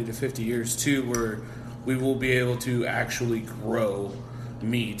 20 to 50 years too, where we will be able to actually grow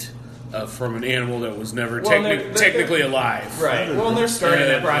meat from an animal that was never technically alive. Right. Well, and they're starting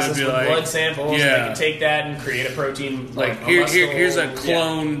that process with like, blood samples. yeah. And they can take that and create a protein. Like here's a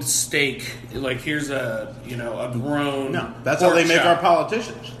cloned steak. Like here's a grown. No, that's how they make our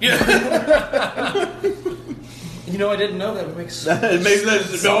politicians. Yeah. I didn't know that. It makes it makes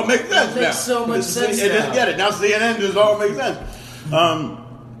sense. It all makes sense. It makes so much sense. I just get it now. CNN does all make sense.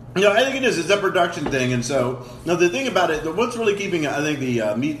 I think it is. It's a production thing, and so now the thing about it, what's really keeping I think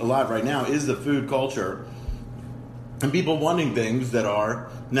the meat alive right now is the food culture and people wanting things that are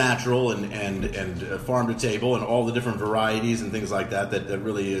natural and farm to table and all the different varieties and things like that. That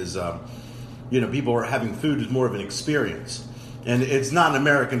really is. People are having food as more of an experience. And it's not an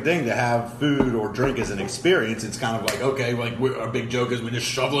American thing to have food or drink as an experience. It's kind of like, okay, our big joke is we just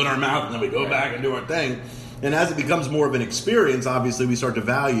shovel it in our mouth and then we go back and do our thing. And as it becomes more of an experience, obviously we start to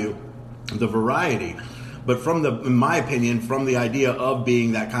value the variety. But in my opinion, from the idea of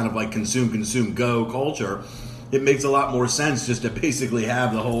being that kind of like consume, go culture, it makes a lot more sense just to basically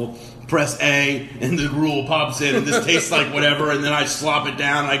have the whole press A and the gruel pops in and this tastes like whatever, and then I slop it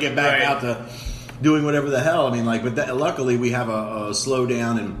down and I get back out to doing whatever the hell. I mean, but luckily we have a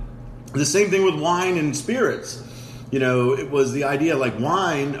slowdown, and the same thing with wine and spirits. It was the idea like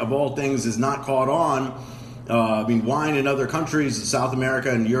wine of all things is not caught on. Wine in other countries, South America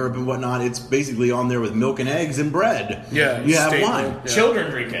and Europe and whatnot, it's basically on there with milk and eggs and bread. Yeah, you have staple. wine. Yeah.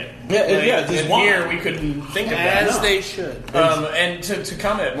 Children drink it. Just wine. Here we couldn't think of that. As they should. And to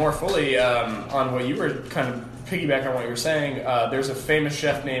comment more fully on what you were kind of piggyback on what you were saying, there's a famous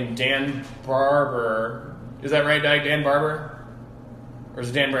chef named Dan Barber. Is that right, Dyke? Dan Barber? Or is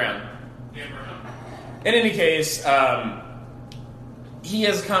it Dan Brown? Dan Brown. In any case, he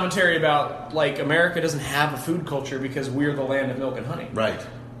has a commentary about, like, America doesn't have a food culture because we're the land of milk and honey. Right.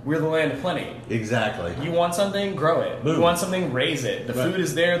 We're the land of plenty. Exactly. You want something, grow it. Boom. You want something, raise it. The food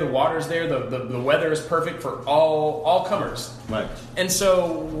is there, the water's there, the weather is perfect for all comers. Right. And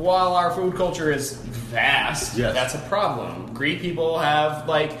so while our food culture is vast, that's a problem. Greek people have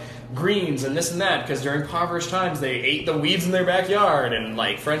like greens and this and that because during impoverished times they ate the weeds in their backyard, and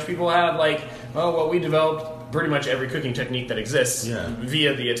like French people had like, we developed pretty much every cooking technique that exists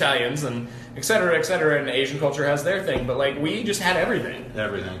via the Italians, and et cetera, and Asian culture has their thing, but like we just had everything.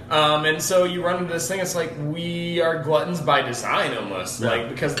 And so you run into this thing, it's like we are gluttons by design almost, like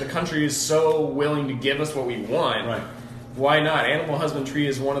because the country is so willing to give us what we want. Right. Why not? Animal husbandry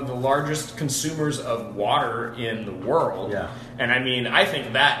is one of the largest consumers of water in the world. Yeah. And I mean, I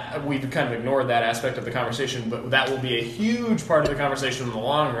think that we've kind of ignored that aspect of the conversation, but that will be a huge part of the conversation in the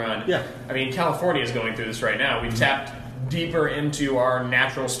long run. Yeah. I mean, California is going through this right now. We've tapped deeper into our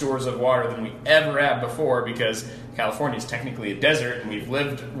natural stores of water than we ever have before, because California is technically a desert,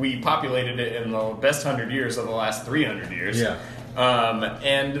 and we populated it in the best 100 years of the last 300 years. Yeah.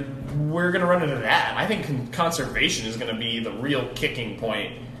 And we're going to run into that. I think conservation is going to be the real kicking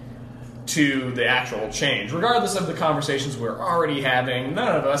point to the actual change. Regardless of the conversations we're already having,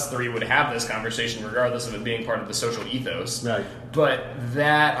 none of us three would have this conversation regardless of it being part of the social ethos. Right. But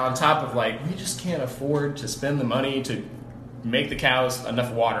that on top of we just can't afford to spend the money to make the cows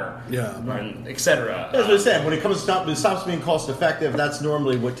enough water, etc. That's what I said. When it comes to it stops being cost effective, that's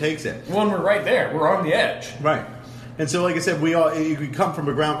normally what takes it. Well, and we're right there. We're on the edge. Right. And so, like I said, you come from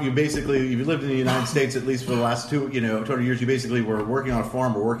a ground. You lived in the United States at least for the last 200 years. You basically were working on a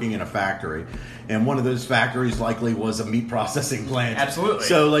farm or working in a factory, and one of those factories likely was a meat processing plant. Absolutely.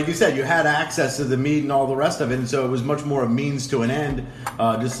 So, like you said, you had access to the meat and all the rest of it, and so it was much more a means to an end,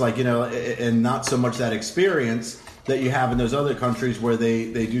 and not so much that experience that you have in those other countries where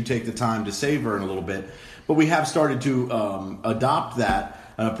they do take the time to savor it a little bit. But we have started to adopt that.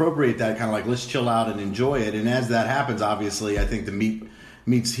 Appropriate that kind of let's chill out and enjoy it, and as that happens, obviously, I think the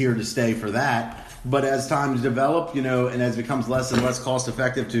meat's here to stay for that. But as times develop, and as it becomes less and less cost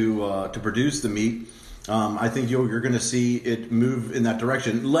effective to produce the meat, I think you're going to see it move in that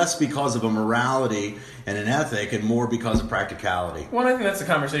direction, less because of a morality and an ethic, and more because of practicality. Well, I think that's the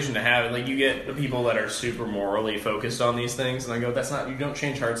conversation to have. You get the people that are super morally focused on these things, and I go, you don't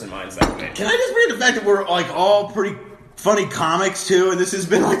change hearts and minds that way. Can I just bring the fact that we're all pretty funny comics too, and this has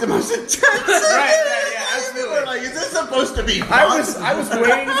been the most intense. Right, yeah, absolutely. Is this supposed to be fun? I was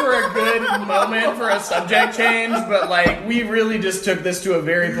waiting for a good moment for a subject change, but we really just took this to a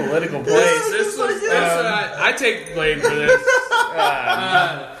very political place. I take blame for this.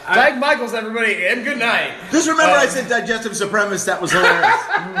 Mike Michaels, everybody, and good night. Just remember, I said digestive supremacist. That was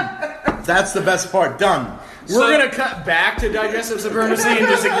hilarious. That's the best part. Done. We're going to cut back to digestive supremacy and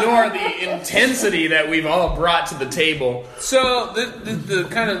just ignore the intensity that we've all brought to the table. So the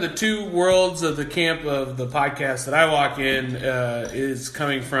kind of the two worlds of the camp of the podcast that I walk in is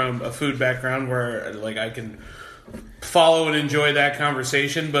coming from a food background where I can follow and enjoy that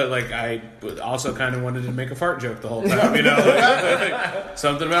conversation, but I also kind of wanted to make a fart joke the whole time,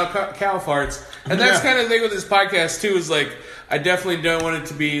 something about cow farts, and that's kind of the thing with this podcast too. Is I definitely don't want it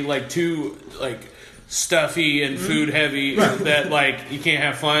to be too stuffy and food heavy that you can't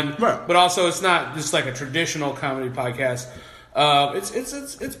have fun, but also it's not just a traditional comedy podcast.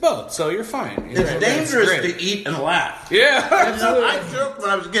 It's both, so you're fine. It's dangerous to eat and laugh. Yeah, absolutely. I joked when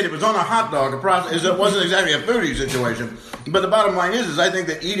I was a kid. It was on a hot dog. It wasn't exactly a foodie situation. But the bottom line is I think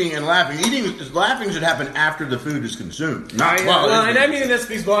that laughing should happen after the food is consumed. And I mean this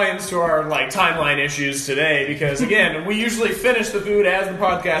speaks volumes to our timeline issues today, because again, we usually finish the food as the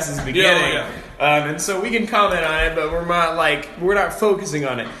podcast is beginning. Yeah. And so we can comment on it, but we're not focusing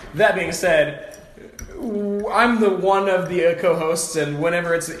on it. That being said, I'm the one of the co-hosts, and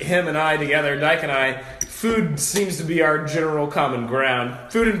whenever it's him and I together, Dyke and I, food seems to be our general common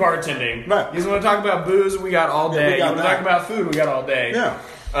ground. Food and bartending. Right. You want to talk about booze? We got all day. You want to talk about food? We got all day. Yeah.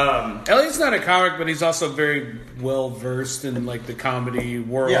 Elliot's not a comic, but he's also very well versed in the comedy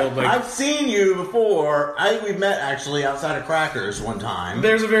world. Yeah, I've seen you before. We met actually outside of Crackers one time.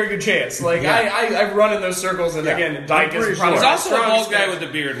 There's a very good chance. I've run in those circles, and again, Dyke is probably he's also a bald guy with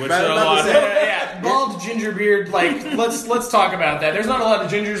a beard, which there are a lot. Bald ginger beard. Let's talk about that. There's not a lot of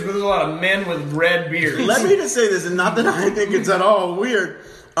gingers, but there's a lot of men with red beards. Let me just say this, and not that I think it's at all weird,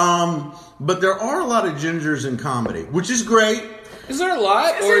 but there are a lot of gingers in comedy, which is great. Is there a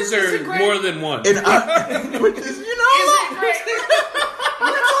lot, or is there more than one? And which is, Is it great?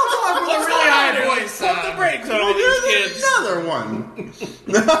 Let's all talk with a really high voice. Pump the brakes on all these kids. Another one.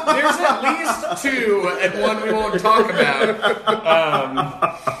 There's at least two, and one we won't talk about.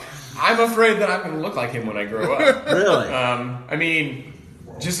 I'm afraid that I'm going to look like him when I grow up. Really?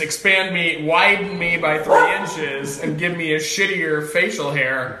 Just widen me by 3 inches, and give me a shittier facial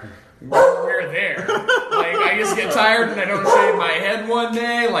hair. We're there. I just get tired and I don't shave my head one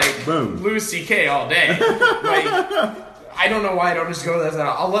day. Boom. Louis C.K. all day. I don't know why I don't just go that.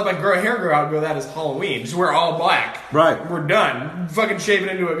 I'll let my hair grow out and go that as Halloween. Just wear all black. Right. We're done. Fucking shave it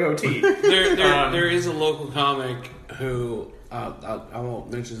into a goatee. There is a local comic who I won't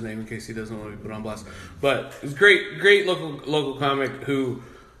mention his name in case he doesn't want to be put on blast. But it's great local comic who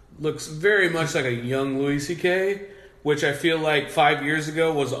looks very much like a young Louis C.K., which I feel 5 years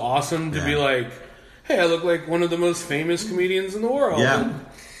ago was awesome to be hey, I look like one of the most famous comedians in the world. Yeah. And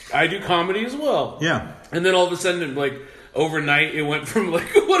I do comedy as well. Yeah. And then all of a sudden, overnight it went from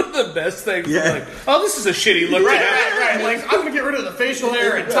like one of the best things to Yeah. like, oh, this is a shitty look. Right. Like, I'm gonna get rid of the facial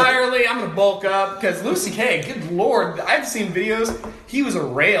hair entirely. I'm gonna bulk up because Louis C.K. Good lord, I've seen videos. He was a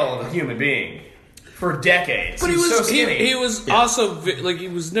rail of a human being for decades. But he was so skinny. he was also like he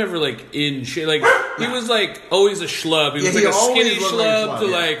was never like in shape. Like he was like always a schlub. He was he like a skinny always looked like a schlub schlub, to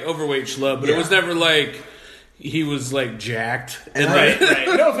yeah. like overweight schlub. But Yeah. it was never like he was like jacked. And Right.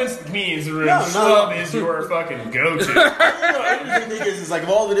 No offense to comedians, schlub is your fucking go-to. The interesting thing is like of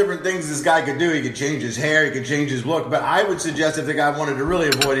all the different things this guy could do, he could change his hair, he could change his look. But I would suggest if the guy wanted to really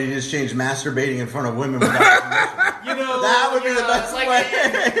avoid it, he just change masturbating in front of women without permission. You know, That would be the best like, way.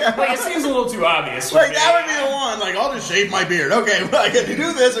 Like, it seems a little too obvious. Like that would be the one. Like I'll just shave my beard. Okay, well, I get to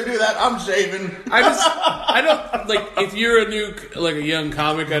do this or do that. I'm shaving. I don't like if you're a young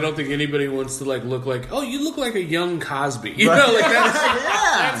comic. I don't think anybody wants to like look like, oh, you look like a young Cosby. You know, like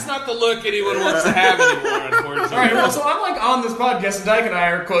that's not the look anyone wants to have anymore. Unfortunately. All right, well, so I'm like on this podcast, and Dyke and I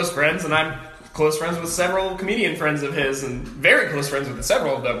are close friends, and I'm close friends with several comedian friends of his, and very close friends with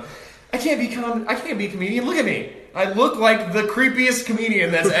several of them. I can't be a comedian. Look at me. I look like the creepiest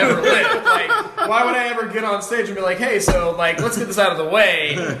comedian that's ever lived. Like, why would I ever get on stage and be like, hey, so, like, let's get this out of the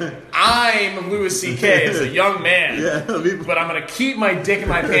way. I'm Louis C.K. as a young man, but I'm going to keep my dick in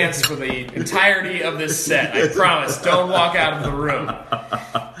my pants for the entirety of this set. I promise. Don't walk out of the room.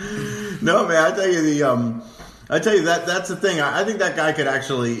 No, man, I tell you that's the thing. I think that guy could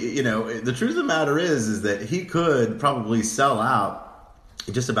actually, you know, the truth of the matter is that he could probably sell out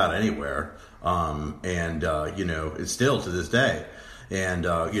just about anywhere. You know, it's still to this day. And,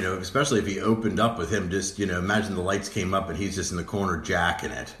 you know, especially if he opened up with him, just, you know, imagine the lights came up and he's just in the corner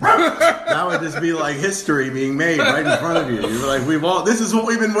jacking it. That would just be like history being made right in front of you. You're like, this is what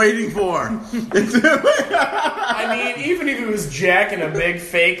we've been waiting for. I mean, even if he was jacking a big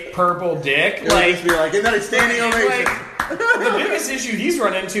fake purple dick, like, just be like, isn't that a standing ovation? The biggest issue he's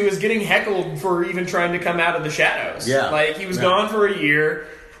run into is getting heckled for even trying to come out of the shadows. Yeah. Like, he was gone for a year.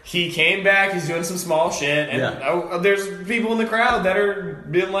 He came back, he's doing some small shit, and there's people in the crowd that are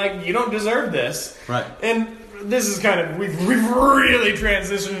being like, you don't deserve this. Right. And this is kind of, we've really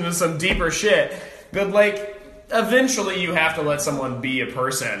transitioned into some deeper shit. But, like, eventually you have to let someone be a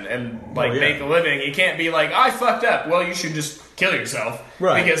person and, like, make a living. You can't be like, I fucked up. Well, you should just kill yourself.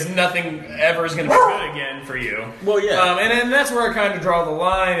 Right. Because nothing ever is going to be good again for you. Well, yeah. And that's where I kind of draw the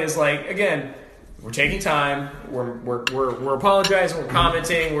line is, like, again, we're taking time. We're apologizing. We're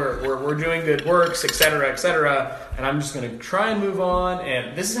commenting. We're doing good works, etc. And I'm just going to try and move on.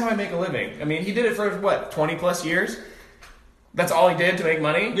 And this is how I make a living. I mean, he did it for what 20 plus years. That's all he did to make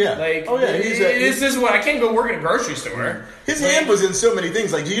money. Yeah. Like, This is what I can't go work in a grocery store. His hand was in so many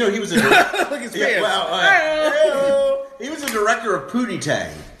things. Like, do you know he was a director? Look at his He was a director of Pootie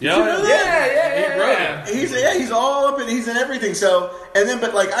Tang. Yeah. He's all up and he's in everything. So, and then,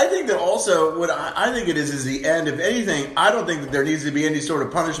 but like, I think that also what I think it is the end. If anything, I don't think that there needs to be any sort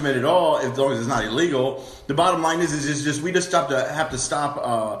of punishment at all, as long as it's not illegal. The bottom line is just we just have to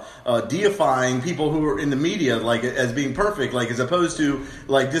stop deifying people who are in the media like as being perfect, like as opposed to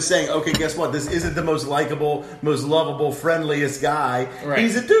like just saying, okay, guess what? This isn't the most likable, most lovable, friendliest guy. Right.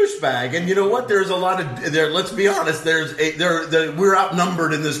 He's a douchebag, and you know what? There's a lot of there. Let's be honest. We're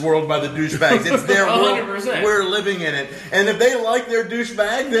outnumbered in this world by the douchebags. It's their world. 100%. We're living in it, and if they like their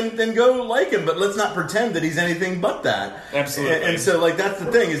douchebag, then go like him. But let's not pretend that he's anything but that. Absolutely. And so, like, that's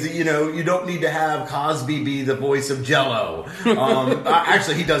the thing is that you don't need to have Cosby be the voice of Jell-O.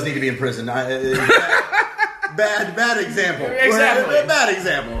 Actually, he does need to be in prison. Bad example. Exactly. Bad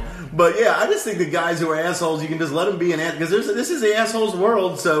example. But yeah, I just think the guys who are assholes, you can just let them be an ass because this is the assholes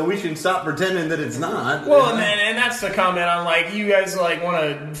world, so we should stop pretending that it's not. Well, and that's the comment on like you guys like want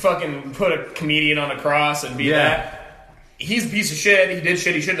to fucking put a comedian on a cross and be that. He's a piece of shit. He did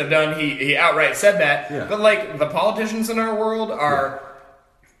shit he shouldn't have done. He outright said that. Yeah. But like the politicians in our world are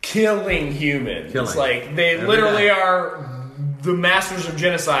killing humans. It's like they literally are the masters of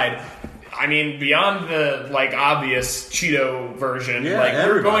genocide. I mean, beyond the like obvious Cheeto version,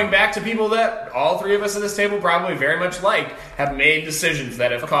 we're going back to people that all three of us at this table probably very much like have made decisions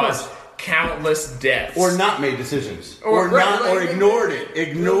that have caused countless deaths, or not made decisions, or ignored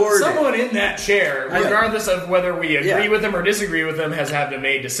it. Someone in that chair, regardless of whether we agree with them or disagree with them, has had to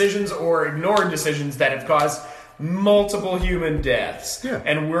made decisions or ignored decisions that have caused multiple human deaths,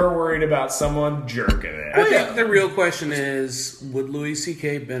 and we're worried about someone jerking it. I think the real question is, would Louis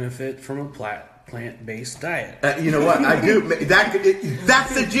C.K. benefit from a plant-based diet. You know what? I do.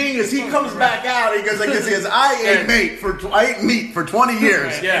 That's the genius. He comes back out. He goes like this. He goes, I ate meat for 20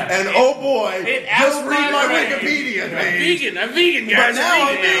 years. Yeah. And oh boy, just read my Wikipedia page. I'm vegan, guys. But now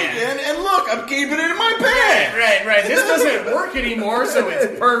I'm vegan, and look, I'm keeping it in my pants. Right. This doesn't work anymore, so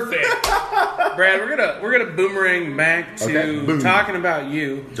it's perfect. Brad, we're gonna boomerang back to talking about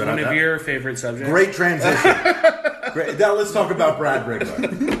you, one of your favorite subjects. Great transition. Great. Now let's talk about Brad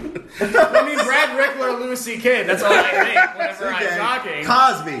Rickler. I mean, Brad Rickler, Louis C.K. That's all I think whenever I'm talking.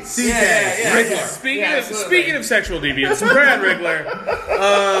 Cosby, C.K. Rickler. Speaking of sexual deviance, Brad Rickler.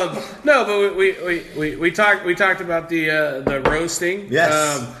 No, but we talked about the roasting.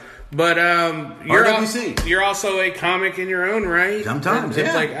 Yes. But RWC. you're also a comic in your own right. Sometimes, it's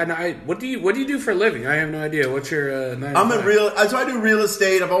yeah. like, what do you do for a living? I have no idea. What's your? So I do real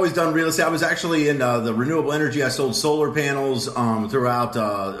estate. I've always done real estate. I was actually in the renewable energy. I sold solar panels throughout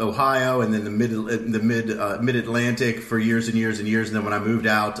Ohio and then the mid Atlantic for years and years and years. And then when I moved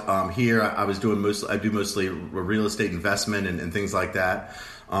out here, I do mostly real estate investment and things like that.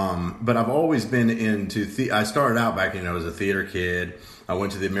 But I've always been into. I started out back as a theater kid. I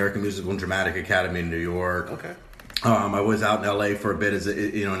went to the American Musical and Dramatic Academy in New York. Okay. I was out in LA for a bit as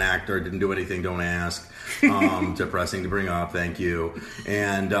an actor. Didn't do anything. Don't ask. Depressing to bring up. Thank you.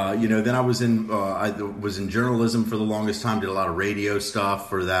 And then I was in journalism for the longest time. Did a lot of radio stuff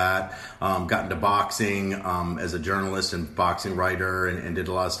for that. Got into boxing as a journalist and boxing writer, and did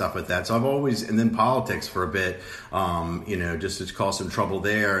a lot of stuff with that. So I've always, and then politics for a bit. Just to cause some trouble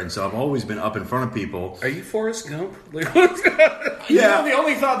there. And so I've always been up in front of people. Are you Forrest Gump? Yeah. The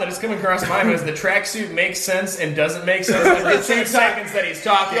only thought that is coming across my mind is the tracksuit makes sense and doesn't make sense at the same seconds that he's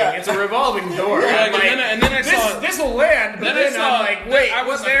talking. Yeah. It's a revolving door. Yeah, and then I saw this will land, but then I'm like, wait, I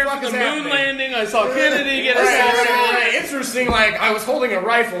was there for the moon landing. I saw Kennedy get assassinated. Right. Interesting. Like I was holding a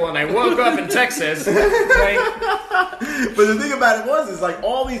rifle and I woke up in Texas. But the thing about it is like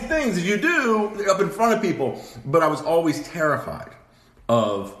all these things that you do up in front of people. But I was always terrified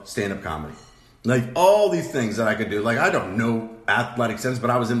of stand-up comedy. Like all these things that I could do. Like I don't know athletic sense, but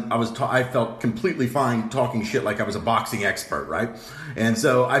I felt completely fine talking shit like I was a boxing expert, right? And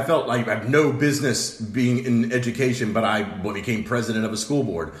so I felt like I have no business being in education, but I became president of a school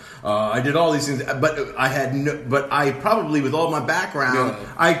board. I did all these things, but I probably with all my background,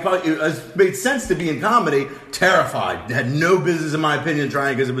 it made sense to be in comedy. Terrified, had no business in my opinion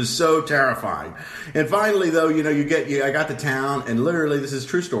trying because it was so terrifying. And finally, though, I got to town, and literally, this is a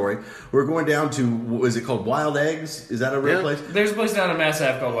true story. We're going down to, what is it called, Wild Eggs? Is that a real place? There's a place down in Mass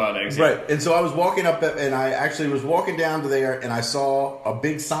Ave called Wild Eggs. Right, and so I was walking up, and I actually was walking down to there, and I saw a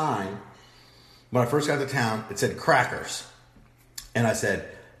big sign. When I first got to town, it said Crackers. And I said,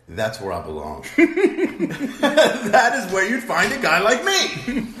 that's where I belong. That is where you'd find a guy like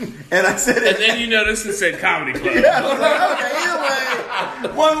me. And I said, and then you noticed it said Comedy Club. Yeah, I was like, okay, either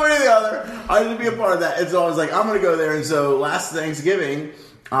way, one way or the other, I had to be a part of that. And so I was like, I'm going to go there. And so last Thanksgiving,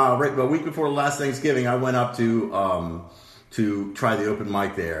 right a week before last Thanksgiving, I went up to try the open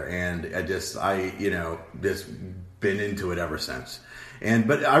mic there, and I just been into it ever since.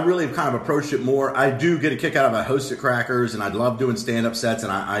 But I really have kind of approached it more. I do get a kick out of a host at Crackers, and I love doing stand-up sets,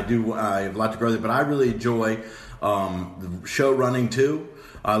 and I have a lot to grow there. But I really enjoy the show running too.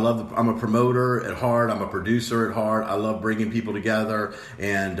 I'm a promoter at heart. I'm a producer at heart. I love bringing people together,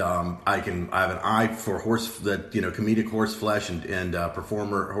 and I have an eye for comedic horse flesh and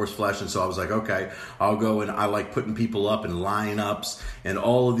performer horse flesh. And so I was like, okay, I'll go, and I like putting people up in lineups and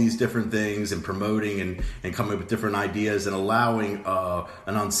all of these different things, and promoting and coming up with different ideas and allowing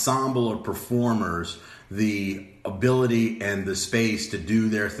an ensemble of performers the ability and the space to do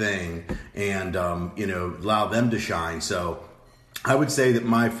their thing and allow them to shine. So I would say that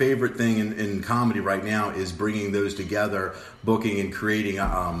my favorite thing in comedy right now is bringing those together, booking and creating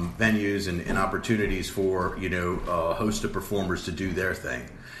venues and opportunities for a host of performers to do their thing,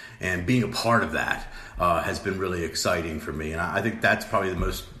 and being a part of that has been really exciting for me, and I think that's probably the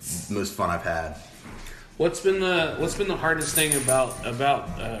most fun I've had. What's been the hardest thing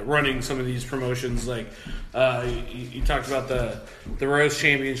about running some of these promotions? Like you talked about the Rose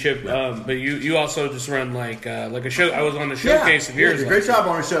Championship, but you also just run like a show. I was on the showcase of yours. Great job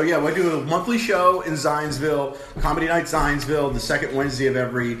on a show. Yeah, we do a monthly show in Zionsville, Comedy Night Zionsville, the second Wednesday of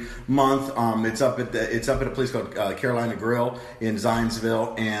every month. It's up at a place called Carolina Grill in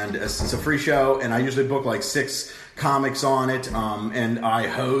Zionsville, and it's a free show. And I usually book like 6 comics on it, and I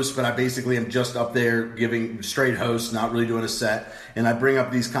host, but I basically am just up there giving straight hosts, not really doing a set. And I bring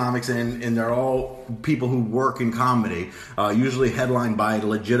up these comics, and they're all people who work in comedy, usually headlined by a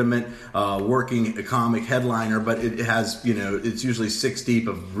legitimate working comic headliner, but it has, it's usually 6 deep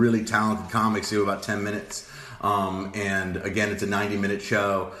of really talented comics who do about 10 minutes. And again, it's a 90-minute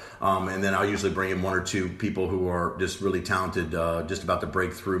show. And then I'll usually bring in 1 or 2 people who are just really talented, just about to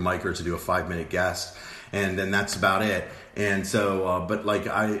break through micers to do a 5-minute guest. And then that's about it. And so, but like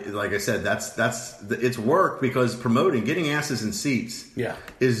I said, it's work, because promoting, getting asses in seats,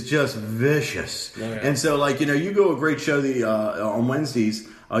 is just vicious. Oh, yeah. And so, you go a great show on Wednesdays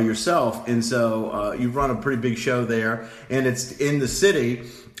yourself, and so you run a pretty big show there, and it's in the city.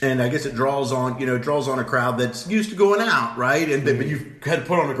 And I guess it draws on a crowd that's used to going out, right? And but you had to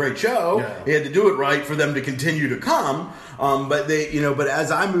put on a great show. Yeah. You had to do it right for them to continue to come. But as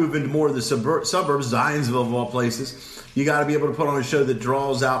I move into more of the suburbs, Zionsville of all places, you got to be able to put on a show that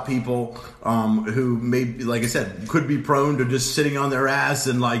draws out people who maybe, like I said, could be prone to just sitting on their ass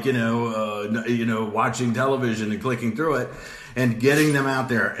and watching television and clicking through it. And getting them out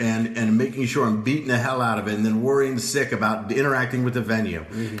there and making sure I'm beating the hell out of it, and then worrying sick about interacting with the venue.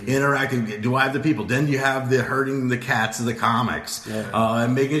 Mm-hmm. Do I have the people? Then you have the herding the cats of the comics,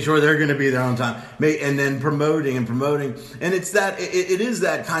 and making sure they're going to be there on time. And then promoting. And it's that, it is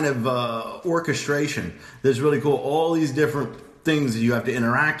that kind of orchestration that's really cool. All these different things that you have to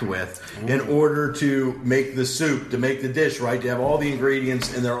interact with in order to make the soup, to make the dish, right? To have all the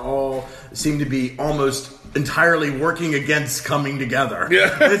ingredients, and they're all seem to be almost entirely working against coming together.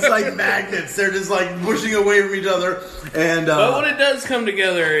 Yeah. It's like magnets. They're just like pushing away from each other. And but when it does come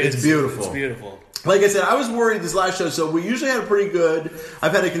together, it's beautiful. It's beautiful. Like I said, I was worried this last show, so we usually had a pretty good.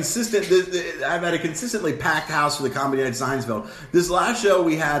 I've had a consistently packed house for the Comedy Night Zionsville. This last show,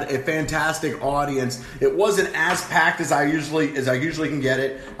 we had a fantastic audience. It wasn't as packed as I usually can get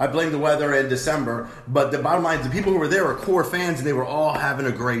it. I blame the weather in December, but the bottom line is the people who were there were core fans, and they were all having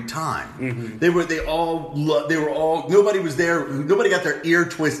a great time. Mm-hmm. They were all. Nobody was there. Nobody got their ear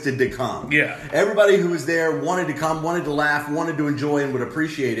twisted to come. Yeah. Everybody who was there wanted to come, wanted to laugh, wanted to enjoy, and would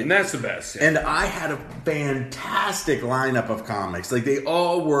appreciate it. And that's the best. Yeah. And I had a fantastic lineup of comics. Like, they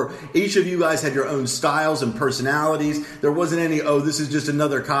all were, each of you guys had your own styles and personalities. There wasn't any, this is just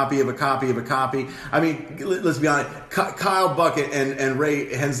another copy of a copy of a copy. I mean, let's be honest, Kyle Bucket and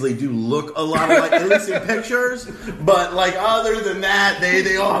Ray Hensley do look a lot alike, at least in pictures, but other than that,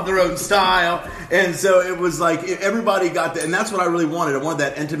 they all have their own style. And so it was like, everybody got that, and that's what I really wanted. I wanted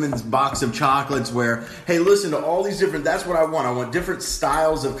that Entenmann's box of chocolates where, hey, listen to all these different, that's what I want. I want different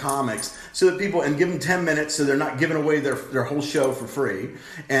styles of comics, so that people, and give them 10 minutes so they're not giving away their whole show for free.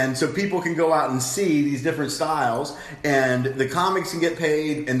 And so people can go out and see these different styles, and the comics can get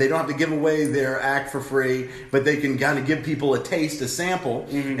paid, and they don't have to give away their act for free, but they can kind of give people a taste, a sample,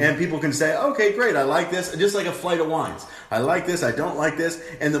 and people can say, okay, great, I like this, just like a flight of wines. I like this, I don't like this.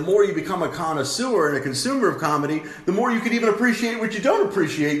 And the more you become a connoisseur and a consumer of comedy, the more you can even appreciate what you don't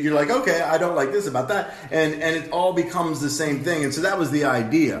appreciate. You're like, okay, I don't like this about that. And it all becomes the same thing. And so that was the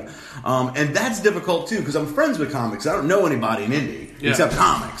idea. And that's difficult too, because I'm friends with comics. I don't know anybody in Indy except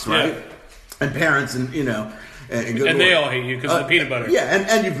comics, right? Yeah. And parents, and and they all hate you because of the peanut butter. Yeah,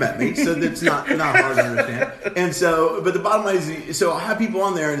 and you've met me, so that's not hard to understand. And so, but the bottom line is, so I'll have people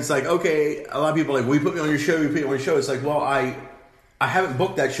on there, and it's like, okay, a lot of people are like, well, you put me on your show, It's like, well, I haven't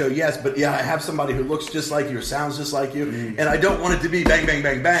booked that show, yes, but yeah, I have somebody who looks just like you or sounds just like you, and I don't want it to be bang, bang,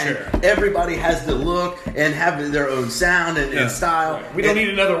 bang, bang. Sure. Everybody has to look and have their own sound and style. We don't need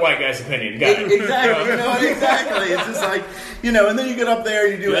another white guy's opinion. Got it. Exactly. Exactly. It's just like, and then you get up there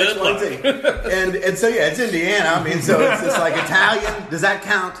and you do X, Y, Z. And so, yeah, it's Indiana. I mean, so it's just like Italian. Does that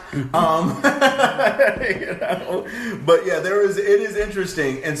count? But yeah, it is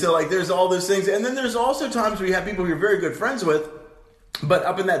interesting. And so, there's all those things. And then there's also times where you have people you're very good friends with, but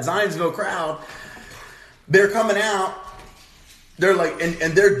up in that Zionsville crowd, they're coming out. They're like,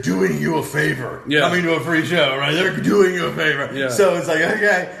 and they're doing you a favor. Yeah. Coming to a free show, right? They're doing you a favor. Yeah. So it's like,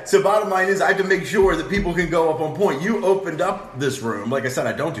 okay. So bottom line is, I have to make sure that people can go up on point. You opened up this room. Like I said,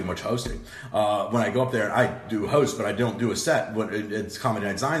 I don't do much hosting. When I go up there, I do host, but I don't do a set when it's Comedy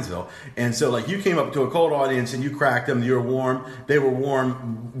Night Zionsville. And so, you came up to a cold audience and you cracked them. You were warm. They were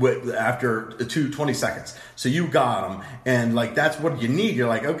warm after 20 seconds. So you got them. And, that's what you need. You're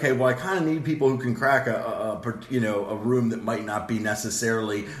like, okay, well, I kind of need people who can crack a room that might not not be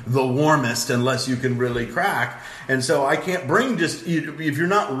necessarily the warmest unless you can really crack. And so I can't bring if you're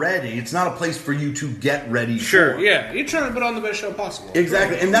not ready, it's not a place for you to get ready. Sure, for. yeah. You're trying to put on the best show possible.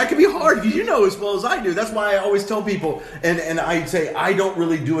 Exactly. And that can be hard because you know as well as I do. That's why I always tell people, and I say, I don't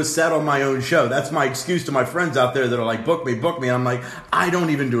really do a set on my own show. That's my excuse to my friends out there that are like, book me. And I'm like, I don't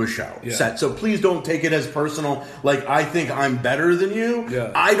even do a show set. So please don't take it as personal. Like, I think I'm better than you.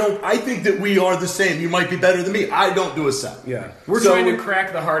 Yeah. I think that we are the same. You might be better than me. I don't do a set. Yeah. We're trying to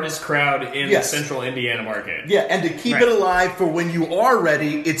crack the hardest crowd in Yes. the central Indiana market. Yeah, and to keep it alive for when you are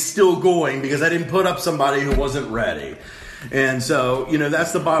ready, it's still going because I didn't put up somebody who wasn't ready. And so,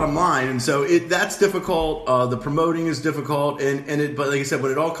 that's the bottom line. And so that's difficult. The promoting is difficult. But like I said,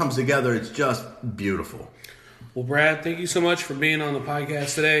 when it all comes together, it's just beautiful. Well, Brad, thank you so much for being on the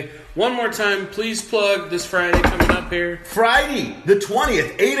podcast today. One more time, please plug this Friday coming up here. Friday, the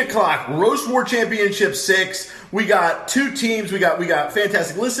 20th, 8 o'clock, Roast War Championship 6. We got 2 teams. We got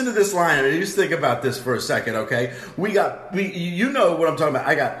fantastic. Listen to this lineup. Just think about this for a second, okay? You know what I'm talking about.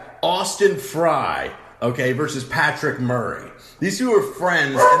 I got Austin Fry, okay, versus Patrick Murray. These two are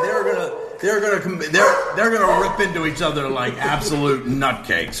friends, and they're gonna rip into each other like absolute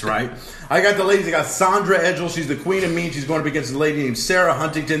nutcakes, right? I got the ladies. I got Sandra Edgel. She's the queen of mean. She's going up against a lady named Sarah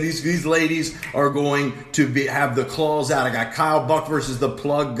Huntington. These ladies are going to have the claws out. I got Kyle Buck versus the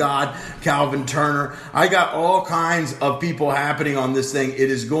plug god, Calvin Turner. I got all kinds of people happening on this thing.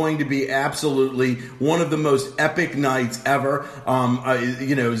 It is going to be absolutely one of the most epic nights ever.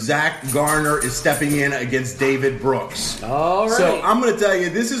 Zach Garner is stepping in against David Brooks. All right. So I'm going to tell you,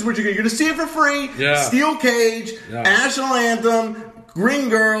 this is what you're going to see it for free. Yeah. Steel Cage, National Anthem, Ring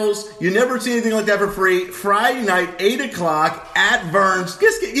Girls. You never see anything like that for free. Friday night, 8 o'clock at Vern's.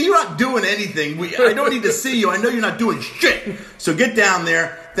 You're not doing anything. I don't need to see you. I know you're not doing shit. So get down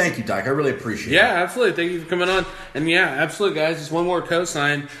there. Thank you, Doc. I really appreciate it. Yeah, absolutely. Thank you for coming on. And yeah, absolutely, guys. Just one more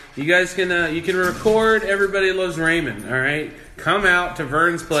cosign. You guys can record Everybody Loves Raymond. All right, come out to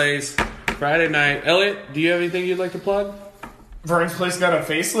Vern's Place Friday night. Elliot, do you have anything you'd like to plug? Vern's Place got a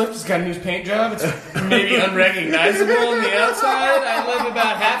facelift. It's got a new paint job. It's maybe unrecognizable on the outside. I live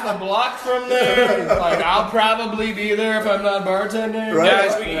about half a block from there. I'll probably be there if I'm not bartending. Right.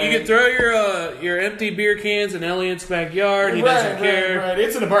 Guys, you can throw your empty beer cans in Elliot's backyard. He doesn't care. Right.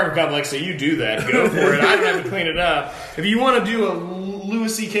 It's an apartment complex, so you do that. Go for it. I don't have to clean it up. If you want to do a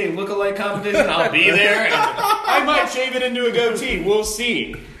Louis C.K. lookalike competition, I'll be there. And I might shave it into a goatee. We'll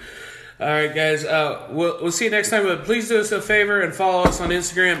see. All right, guys. We'll see you next time. But please do us a favor and follow us on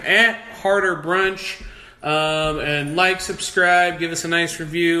Instagram at Harder Brunch. And like, subscribe, give us a nice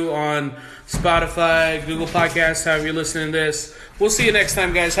review on Spotify, Google Podcasts, however you're listening to this. We'll see you next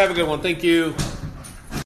time, guys. Have a good one. Thank you.